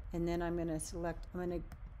with it. And then I'm going to select, I'm going to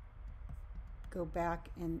go back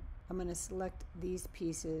and I'm going to select these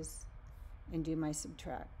pieces and do my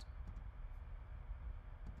subtract.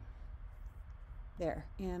 There.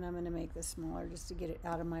 And I'm going to make this smaller just to get it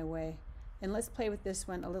out of my way. And let's play with this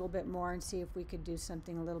one a little bit more and see if we could do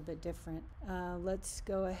something a little bit different. Let's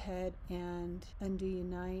go ahead and undo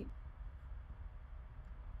unite.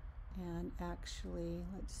 And actually,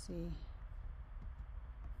 let's see.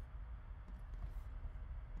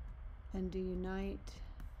 Undo unite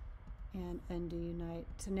and undo unite.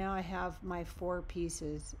 So now I have my 4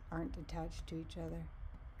 pieces aren't attached to each other.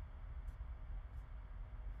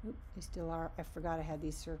 Oop, they still are. I forgot I had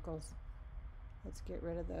these circles. Let's get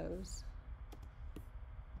rid of those.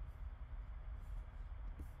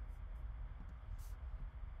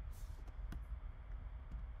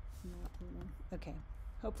 Okay,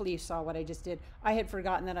 hopefully you saw what I just did. I had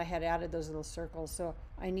forgotten that I had added those little circles, so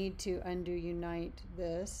I need to undo unite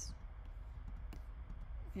this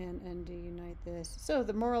and undo unite this. So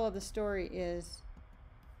the moral of the story is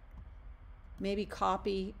maybe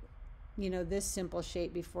copy, you know, this simple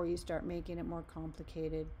shape before you start making it more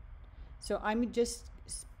complicated. So I'm just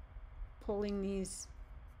pulling these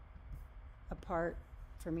apart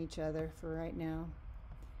from each other for right now.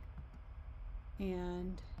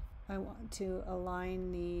 And I want to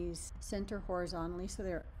align these center horizontally so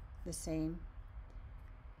they're the same.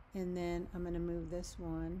 And then I'm going to move this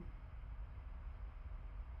one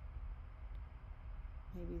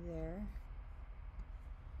maybe there.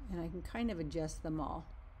 And I can kind of adjust them all,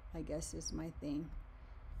 I guess is my thing.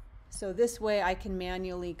 So this way I can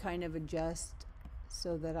manually kind of adjust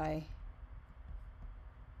so that I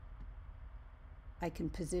can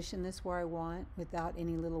position this where I want without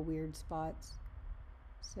any little weird spots.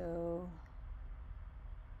 So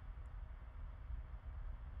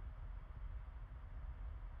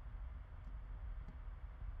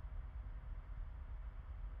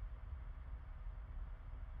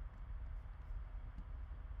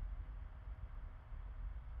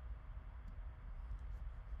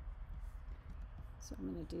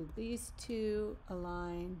I'm going to do these 2,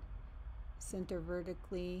 align, center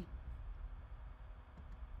vertically.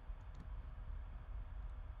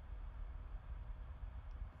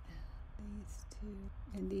 These 2.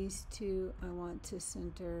 And these 2 I want to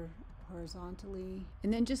center horizontally.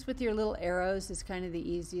 And then just with your little arrows is kind of the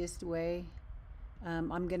easiest way.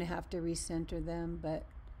 I'm going to have to recenter them, but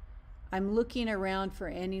I'm looking around for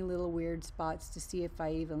any little weird spots to see if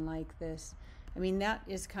I even like this. I mean, that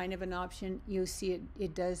is kind of an option. You'll see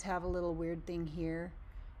it does have a little weird thing here,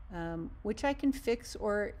 which I can fix,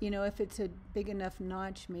 or, you know, if it's a big enough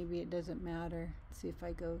notch, maybe it doesn't matter. Let's see if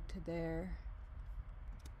I go to there.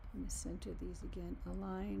 I'm going to center these again.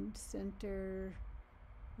 Align, center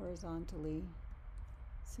horizontally,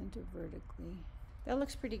 center vertically. That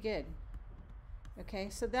looks pretty good. Okay,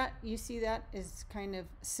 so that, you see, that is kind of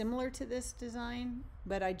similar to this design,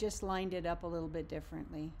 but I just lined it up a little bit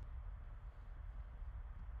differently.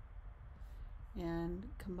 And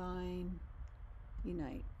combine,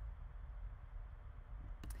 unite.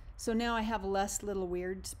 So now I have less little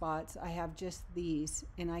weird spots. I have just these,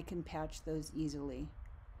 and I can patch those easily.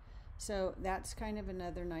 So that's kind of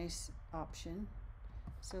another nice option.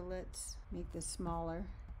 So let's make this smaller.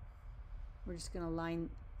 We're just going to line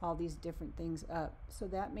all these different things up. So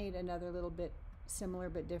that made another little bit similar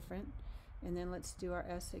but different. And then let's do our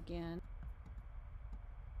S again.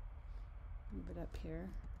 Move it up here.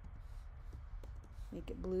 Make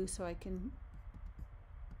it blue so I can,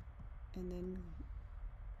 and then,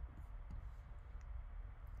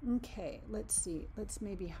 okay, let's see. Let's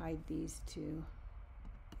maybe hide these 2.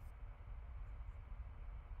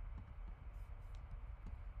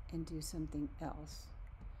 And do something else.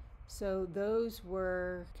 So those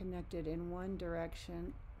were connected in one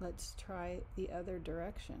direction. Let's try the other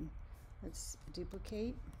direction. Let's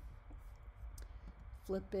duplicate,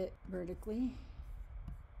 flip it vertically,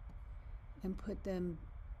 and put them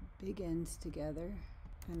big ends together.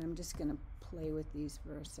 And I'm just going to play with these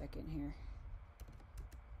for a second here,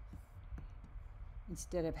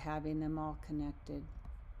 instead of having them all connected.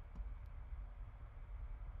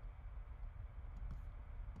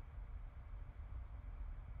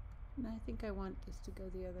 And I think I want this to go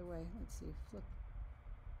the other way. Let's see, flip.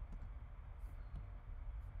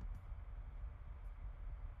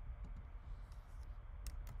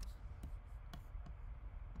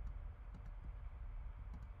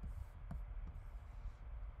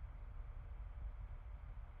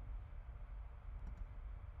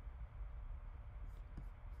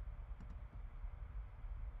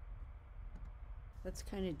 That's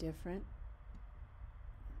kind of different.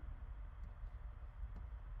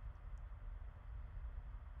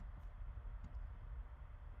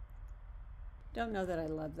 Don't know that I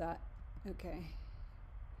love that. Okay,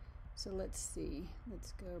 so let's see.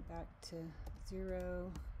 Let's go back to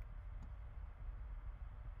 0.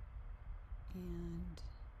 And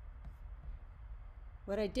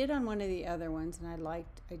what I did on one of the other ones, and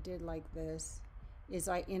I did like this, is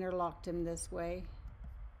I interlocked them this way.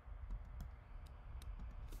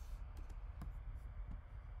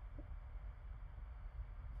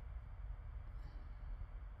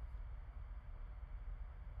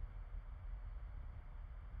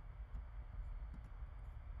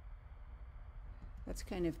 That's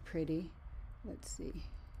kind of pretty. Let's see.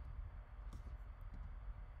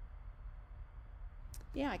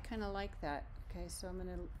 Yeah, I kind of like that. Okay, so I'm going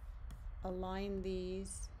to align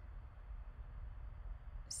these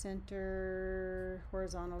center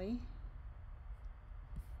horizontally,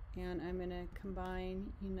 and I'm going to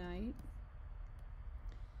combine, unite,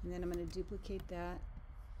 and then I'm going to duplicate that.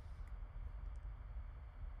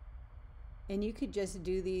 And you could just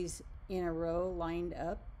do these in a row lined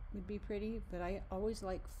up, would be pretty, but I always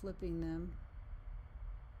like flipping them.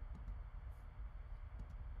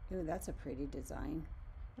 Ooh, that's a pretty design.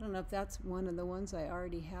 I don't know if that's one of the ones I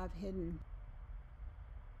already have hidden.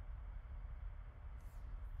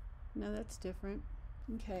 No, that's different.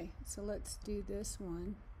 Okay, so let's do this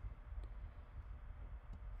one.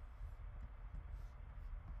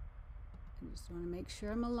 I just want to make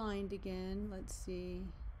sure I'm aligned again. Let's see.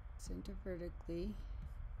 Center vertically.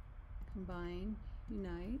 Combine,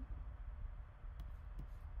 unite.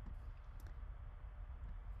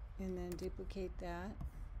 And then duplicate that.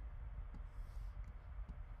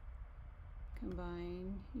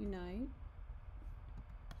 Combine, unite.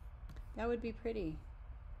 That would be pretty.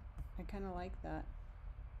 I kind of like that.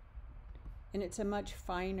 And it's a much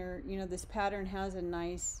finer, you know, this pattern has a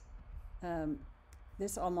nice,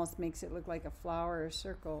 this almost makes it look like a flower or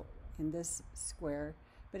circle in this square,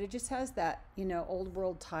 but it just has that, you know, old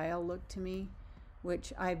world tile look to me,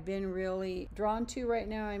 which I've been really drawn to right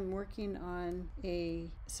now. I'm working on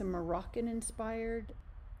some Moroccan inspired,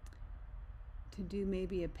 to do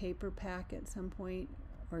maybe a paper pack at some point,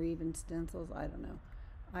 or even stencils, I don't know.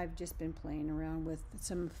 I've just been playing around with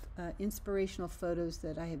some inspirational photos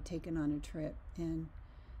that I have taken on a trip, and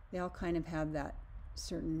they all kind of have that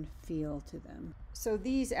certain feel to them. So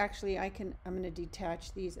these actually, I'm going to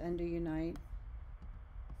detach these under unite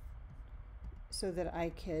so that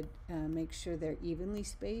I could make sure they're evenly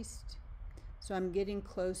spaced. So I'm getting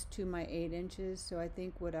close to my 8 inches, so I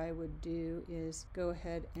think what I would do is go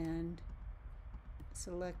ahead and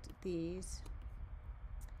select these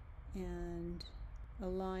and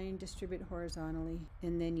align, distribute horizontally,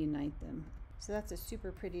 and then unite them. So that's a super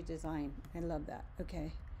pretty design. I love that.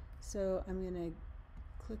 Okay, so I'm going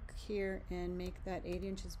to click here and make that 8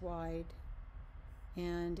 inches wide,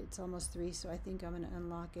 and it's almost 3, so I think I'm going to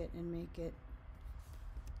unlock it and make it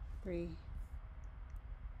 3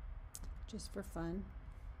 just for fun,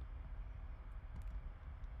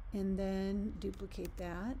 and then duplicate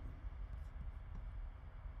that.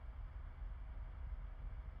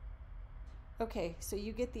 Okay, so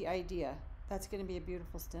you get the idea. That's going to be a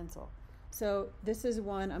beautiful stencil. So this is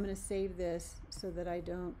one, I'm going to save this so that I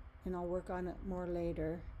don't, and I'll work on it more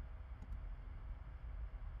later.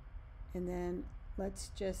 And then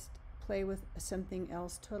let's just play with something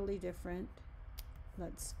else totally different.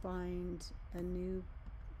 Let's find a new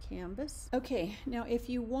canvas. Okay, now if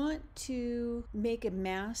you want to make a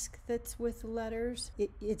mask that's with letters,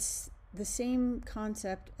 it's the same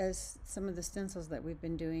concept as some of the stencils that we've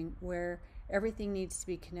been doing, where everything needs to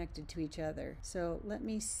be connected to each other. So let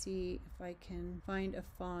me see if I can find a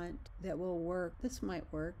font that will work. This might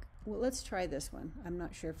work. Well, let's try this one. I'm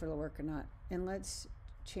not sure if it'll work or not. And let's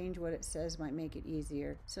change what it says, might make it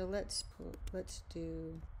easier. So let's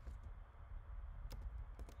do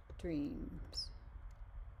dreams.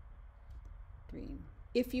 Dream.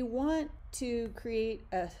 If you want to create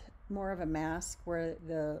more of a mask where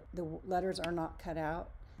the letters are not cut out,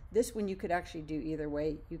 this one you could actually do either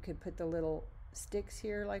way. You could put the little sticks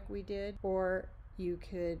here like we did, or you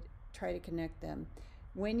could try to connect them.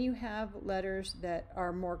 When you have letters that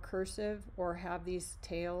are more cursive or have these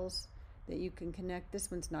tails that you can connect,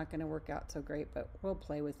 this one's not going to work out so great, but we'll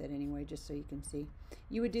play with it anyway just so you can see.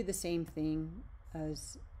 You would do the same thing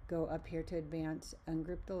as go up here to advance,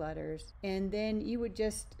 ungroup the letters, and then you would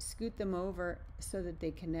just scoot them over so that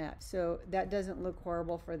they connect. So that doesn't look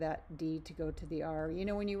horrible for that D to go to the R. You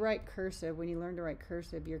know, when you write cursive, when you learn to write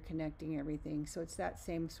cursive, you're connecting everything. So it's that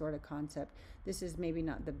same sort of concept. This is maybe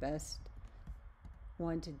not the best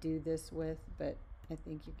one to do this with, but I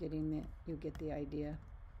think you get the idea.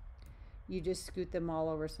 You just scoot them all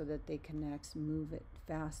over so that they connect, move it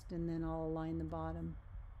fast, and then I'll align the bottom.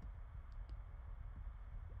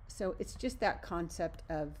 So it's just that concept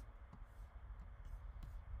of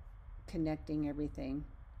connecting everything,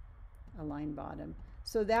 a line bottom.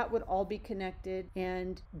 So that would all be connected,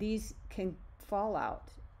 and these can fall out,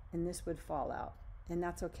 and this would fall out. And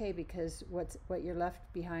that's okay, because what you're left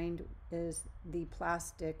behind is the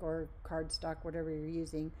plastic or cardstock, whatever you're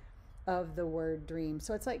using, of the word dream.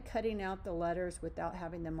 So it's like cutting out the letters without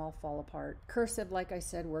having them all fall apart. Cursive, like I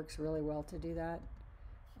said, works really well to do that.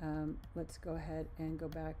 Let's go ahead and go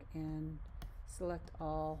back and select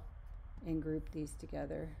all and group these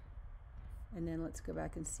together. And then let's go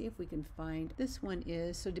back and see if we can find, this one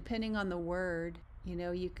is, so depending on the word, you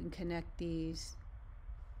know, you can connect these.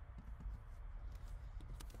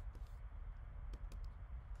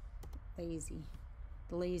 Lazy,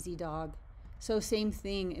 the lazy dog. So same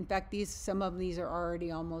thing. In fact, some of these are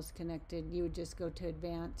already almost connected. You would just go to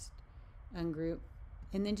advanced, ungroup,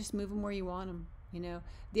 and then just move them where you want them. You know,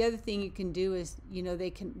 the other thing you can do is, you know,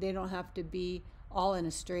 they don't have to be all in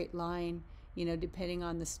a straight line. You know, depending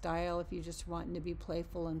on the style, if you're just wanting to be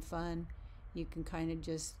playful and fun, you can kind of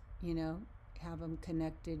just, you know, have them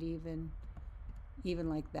connected even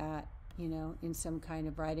like that, you know, in some kind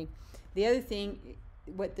of writing. The other thing,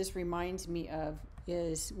 what this reminds me of,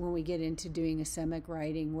 is when we get into doing a semic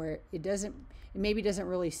writing, where it maybe doesn't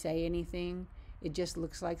really say anything, it just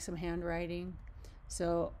looks like some handwriting.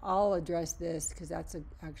 So I'll address this because that's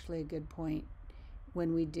actually a good point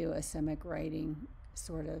when we do a semic writing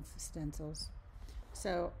sort of stencils.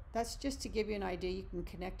 So that's just to give you an idea. You can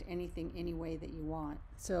connect anything any way that you want.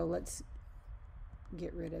 So let's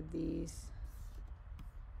get rid of these.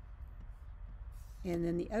 And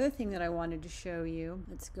then the other thing that I wanted to show you,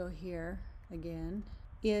 let's go here again,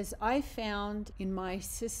 is I found in my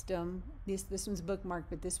system, this one's bookmarked,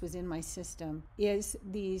 but this was in my system, is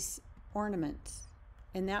these ornaments.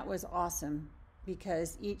 And that was awesome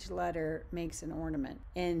because each letter makes an ornament.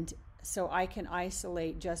 And so I can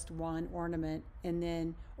isolate just one ornament and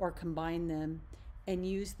then, or combine them and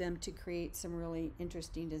use them to create some really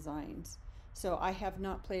interesting designs. So I have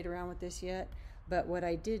not played around with this yet, but what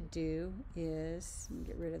I did do is,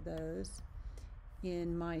 get rid of those,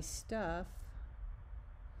 in my stuff,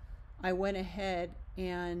 I went ahead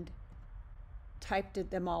and typed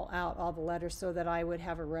them all out, all the letters, so that I would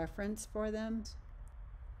have a reference for them.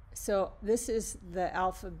 So this is the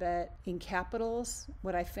alphabet in capitals.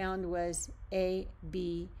 What I found was A,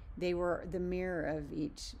 B, they were the mirror of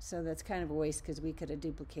each. So that's kind of a waste because we could have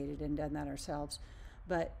duplicated and done that ourselves.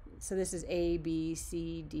 But so this is A, B,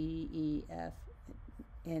 C, D, E, F.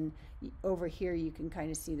 And over here you can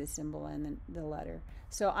kind of see the symbol and the letter.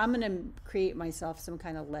 So I'm going to create myself some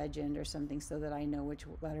kind of legend or something so that I know which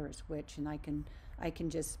letter is which, and I can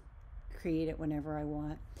just create it whenever I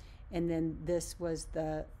want. And then this was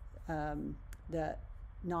the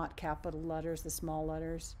not capital letters, the small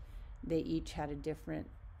letters. They each had a different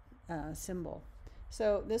symbol.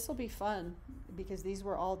 So this will be fun because these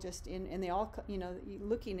were all just in, and they all, you know,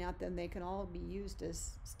 looking at them, they can all be used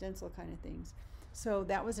as stencil kind of things. So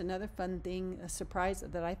that was another fun thing, a surprise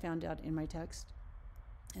that I found out in my text.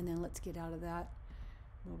 And then let's get out of that.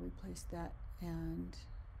 We'll replace that and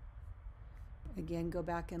again go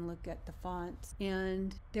back and look at the fonts.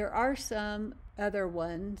 And there are some other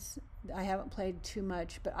ones I haven't played too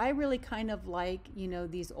much, but I really kind of like, you know,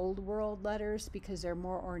 these old world letters because they're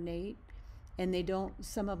more ornate. And they don't,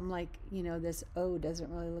 some of them, like, you know, this O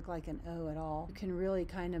doesn't really look like an O at all. You can really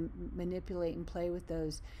kind of manipulate and play with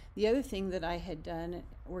those. The other thing that I had done,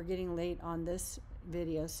 we're getting late on this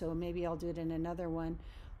video, so maybe I'll do it in another one,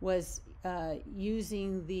 was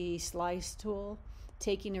using the slice tool,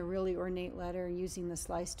 taking a really ornate letter, using the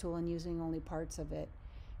slice tool and using only parts of it.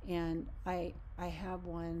 And I have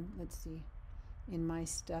one, let's see, in my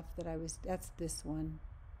stuff that that's this one.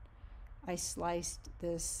 I sliced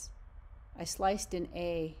an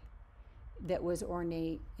A that was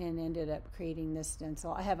ornate and ended up creating this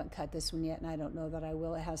stencil. I haven't cut this one yet, and I don't know that I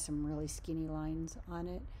will. It has some really skinny lines on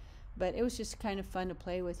it, but it was just kind of fun to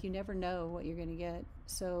play with. You never know what you're going to get.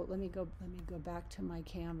 So let me go back to my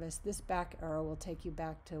canvas. This back arrow will take you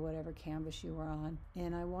back to whatever canvas you were on,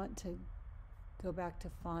 and I want to go back to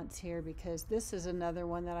fonts here because this is another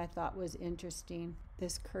one that I thought was interesting.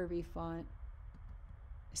 This curvy font.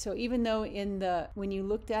 So even though when you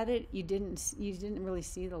looked at it, you didn't really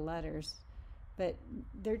see the letters, but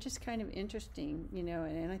they're just kind of interesting, you know,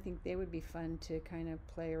 and I think they would be fun to kind of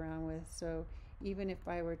play around with. So even if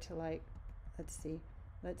I were to, like,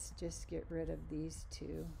 let's just get rid of these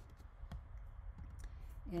two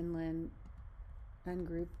and then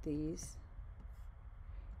ungroup these,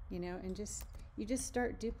 you know, and you just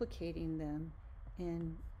start duplicating them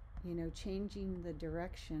and, you know, changing the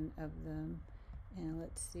direction of them. And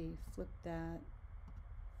let's see, flip that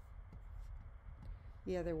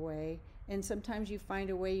the other way. And sometimes you find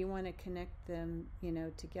a way you want to connect them, you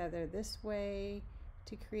know, together this way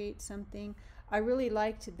to create something. I really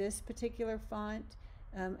liked this particular font.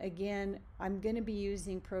 Again, I'm going to be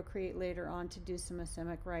using Procreate later on to do some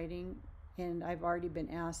Asemic writing, and I've already been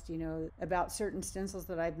asked, you know, about certain stencils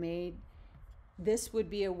that I've made. This would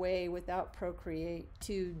be a way without Procreate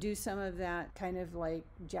to do some of that kind of like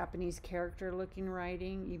Japanese character looking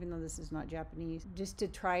writing, even though this is not Japanese, just to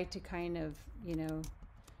try to kind of, you know,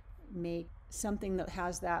 make something that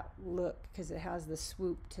has that look, because it has the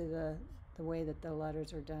swoop to the way that the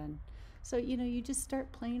letters are done. So, you know, you just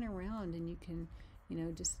start playing around, and you can, you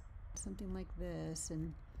know, just something like this,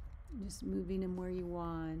 and just moving them where you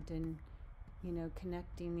want, and, you know,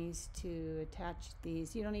 connecting these two, attach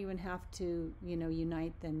these. You don't even have to, you know,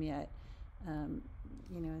 unite them yet,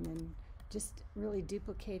 you know, and then just really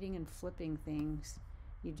duplicating and flipping things.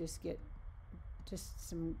 You just get just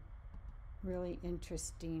some really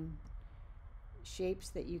interesting shapes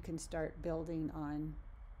that you can start building on.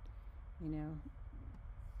 You know,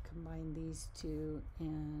 combine these two,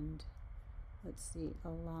 and let's see,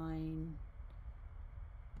 align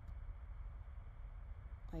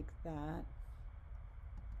like that.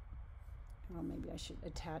 Well, maybe I should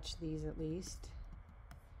attach these at least,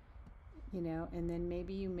 you know, and then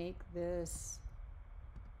maybe you make this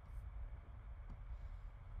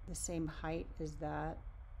the same height as that.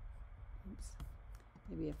 Oops.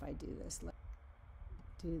 Maybe if I do this, let's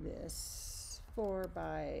do this 4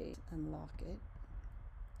 by, unlock it,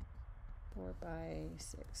 4 by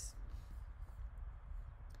 6,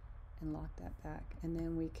 and lock that back, and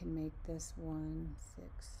then we can make this one 6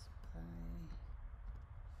 by.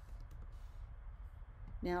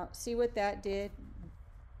 Now see what that did,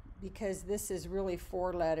 because this is really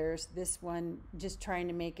 4 letters. This one, just trying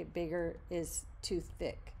to make it bigger, is too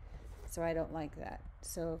thick, so I don't like that.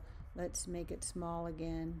 So let's make it small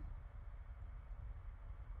again.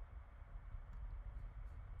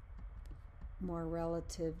 More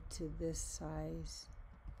relative to this size.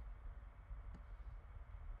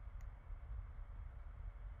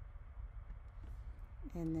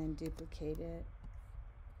 And then duplicate it.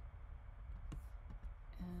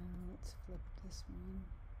 And let's flip this one.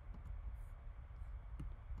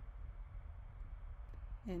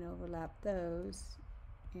 And overlap those.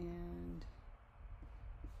 And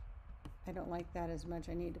I don't like that as much.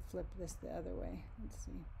 I need to flip this the other way. Let's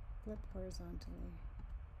see. Flip horizontally.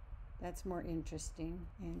 That's more interesting.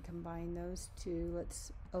 And combine those two.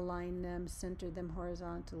 Let's align them, center them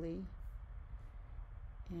horizontally,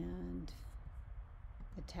 and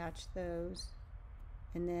attach those.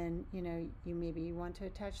 And then, you know, you want to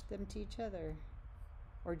attach them to each other,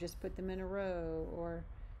 or just put them in a row, or,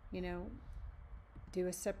 you know, do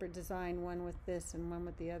a separate design, one with this and one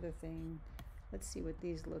with the other thing. Let's see what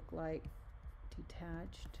these look like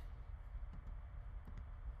detached.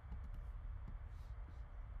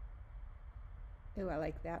 Oh, I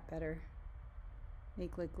like that better.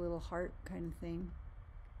 Make like a little heart kind of thing.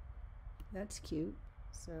 That's cute.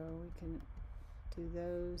 So we can do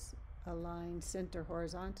those, align, center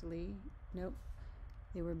horizontally. Nope,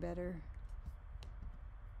 they were better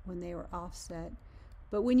when they were offset.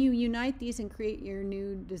 But when you unite these and create your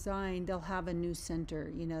new design, they'll have a new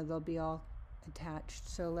center. You know, they'll be all attached.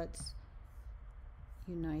 So let's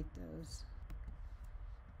unite those.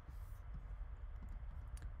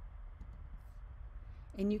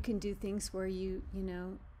 And you can do things where you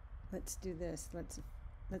know, let's do this. Let's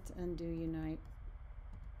undo unite.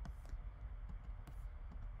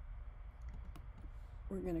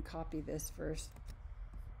 We're going to copy this first,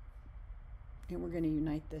 and we're going to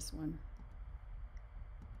unite this one.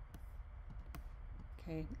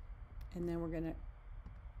 Okay, and then we're going to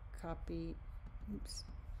copy, oops,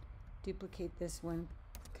 duplicate this one,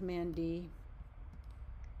 Command D,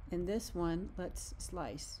 and this one, let's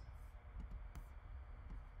slice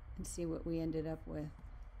and see what we ended up with.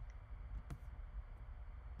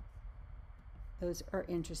 Those are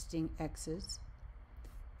interesting X's.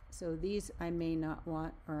 So these I may not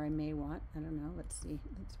want, or I may want, I don't know, let's see.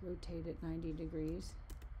 Let's rotate it 90 degrees.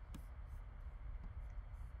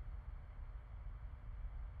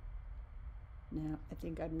 Now, I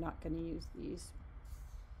think I'm not going to use these.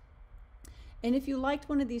 And if you liked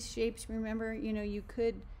one of these shapes, remember, you know, you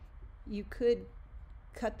could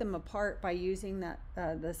cut them apart by using that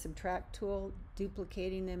the subtract tool,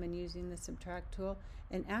 duplicating them and using the subtract tool.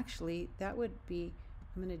 And actually, that would be,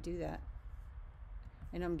 I'm going to do that.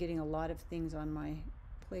 I know I'm getting a lot of things on my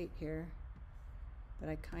plate here, but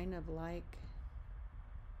I kind of like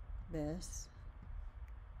this.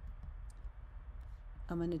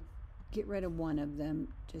 I'm going to get rid of one of them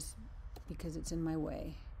just because it's in my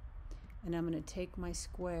way. And I'm going to take my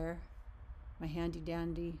square, my handy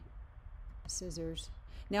dandy scissors.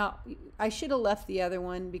 Now, I should have left the other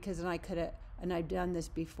one because then I could have, and I've done this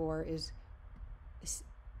before, is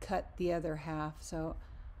cut the other half. So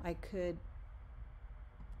I could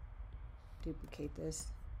duplicate this.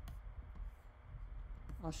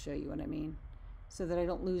 I'll show you what I mean. So that I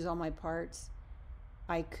don't lose all my parts.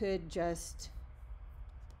 I could just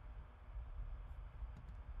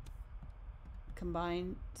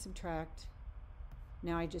combine, subtract.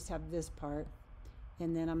 Now I just have this part.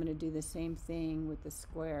 And then I'm going to do the same thing with the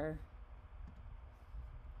square.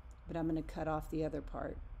 But I'm going to cut off the other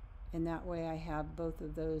part. And that way I have both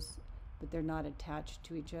of those, but they're not attached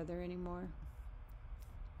to each other anymore.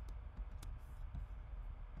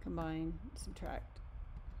 Combine, subtract.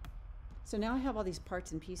 So now I have all these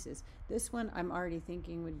parts and pieces. This one I'm already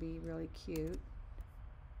thinking would be really cute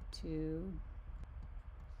to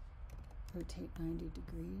rotate 90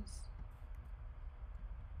 degrees.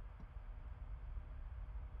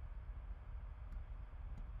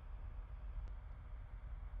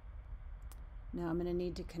 Now I'm going to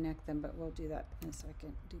need to connect them, but we'll do that in a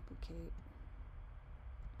second. Duplicate.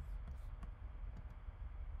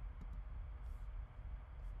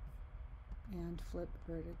 And flip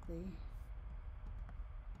vertically.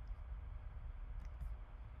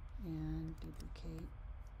 And duplicate.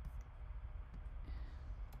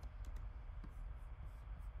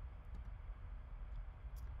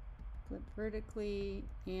 Flip vertically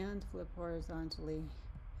and flip horizontally,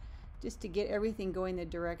 just to get everything going the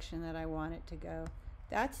direction that I want it to go.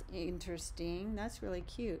 That's interesting. That's really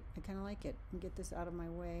cute. I kind of like it. And get this out of my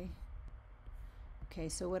way. Okay,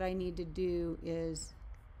 so what I need to do is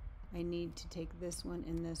I need to take this one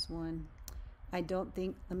and this one. I don't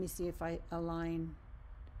think, let me see if I align.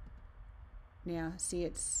 Yeah, see,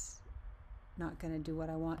 it's not going to do what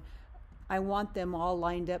I want. I want them all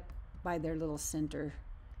lined up by their little center.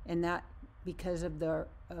 And that, because of the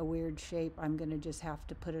weird shape, I'm going to just have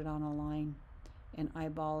to put it on a line and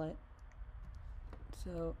eyeball it.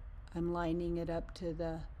 So I'm lining it up to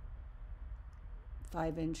the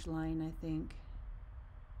 5-inch line, I think.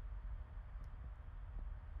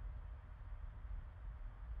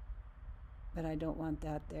 But I don't want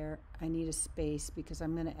that there. I need a space because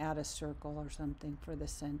I'm going to add a circle or something for the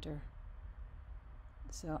center.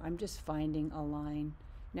 So I'm just finding a line.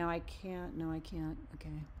 Now I can't, no I can't,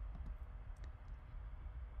 okay.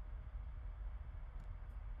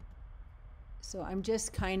 So I'm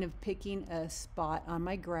just kind of picking a spot on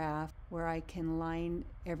my graph where I can line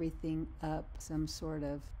everything up, some sort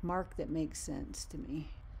of mark that makes sense to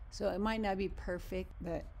me. So it might not be perfect,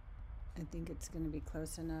 but I think it's going to be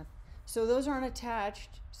close enough. So those aren't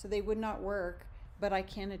attached, so they would not work, but I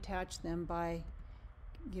can attach them by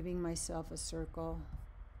giving myself a circle.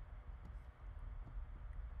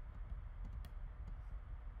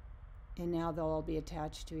 And now they'll all be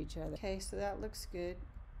attached to each other. Okay, so that looks good.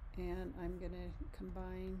 And I'm going to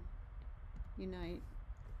combine, unite.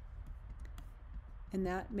 And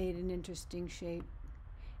that made an interesting shape.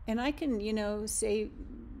 And I can, you know, say,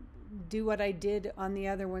 do what I did on the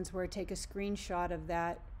other ones where I take a screenshot of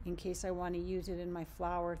that in case I want to use it in my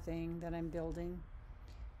flower thing that I'm building,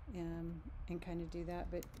 and kind of do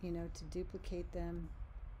that. But, you know, to duplicate them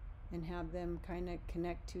and have them kind of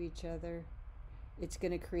connect to each other, it's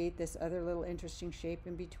going to create this other little interesting shape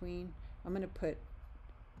in between. I'm going to put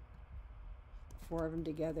 4 of them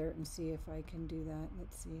together and see if I can do that.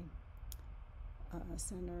 Let's see.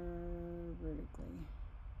 Center vertically.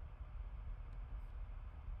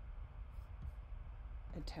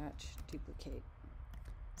 Attach, duplicate.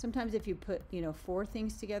 Sometimes if you put, you know, 4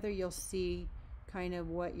 things together, you'll see kind of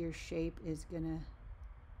what your shape is gonna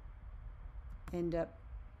end up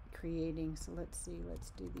creating. So let's see,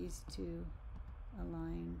 let's do these 2.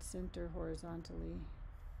 Align, center horizontally.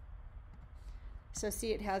 So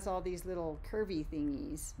see, it has all these little curvy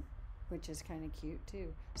thingies, which is kind of cute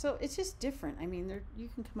too. So it's just different. I mean, you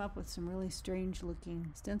can come up with some really strange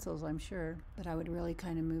looking stencils, I'm sure, but I would really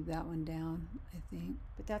kind of move that one down, I think.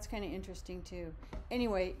 But that's kind of interesting too.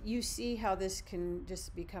 Anyway, you see how this can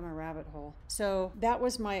just become a rabbit hole. So that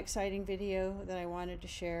was my exciting video that I wanted to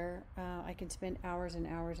share. I can spend hours and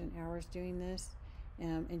hours and hours doing this.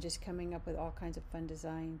 And just coming up with all kinds of fun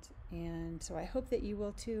designs. And so I hope that you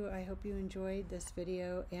will too. I hope you enjoyed this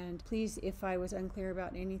video. And please, if I was unclear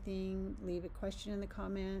about anything, leave a question in the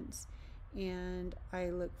comments. And I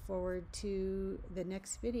look forward to the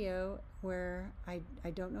next video where I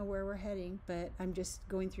don't know where we're heading, but I'm just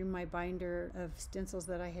going through my binder of stencils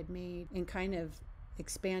that I had made and kind of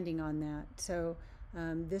expanding on that. So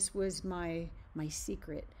this was my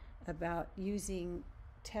secret. about using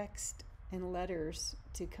text and letters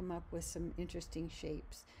to come up with some interesting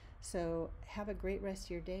shapes. So have a great rest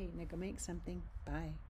of your day. Now go make something. Bye.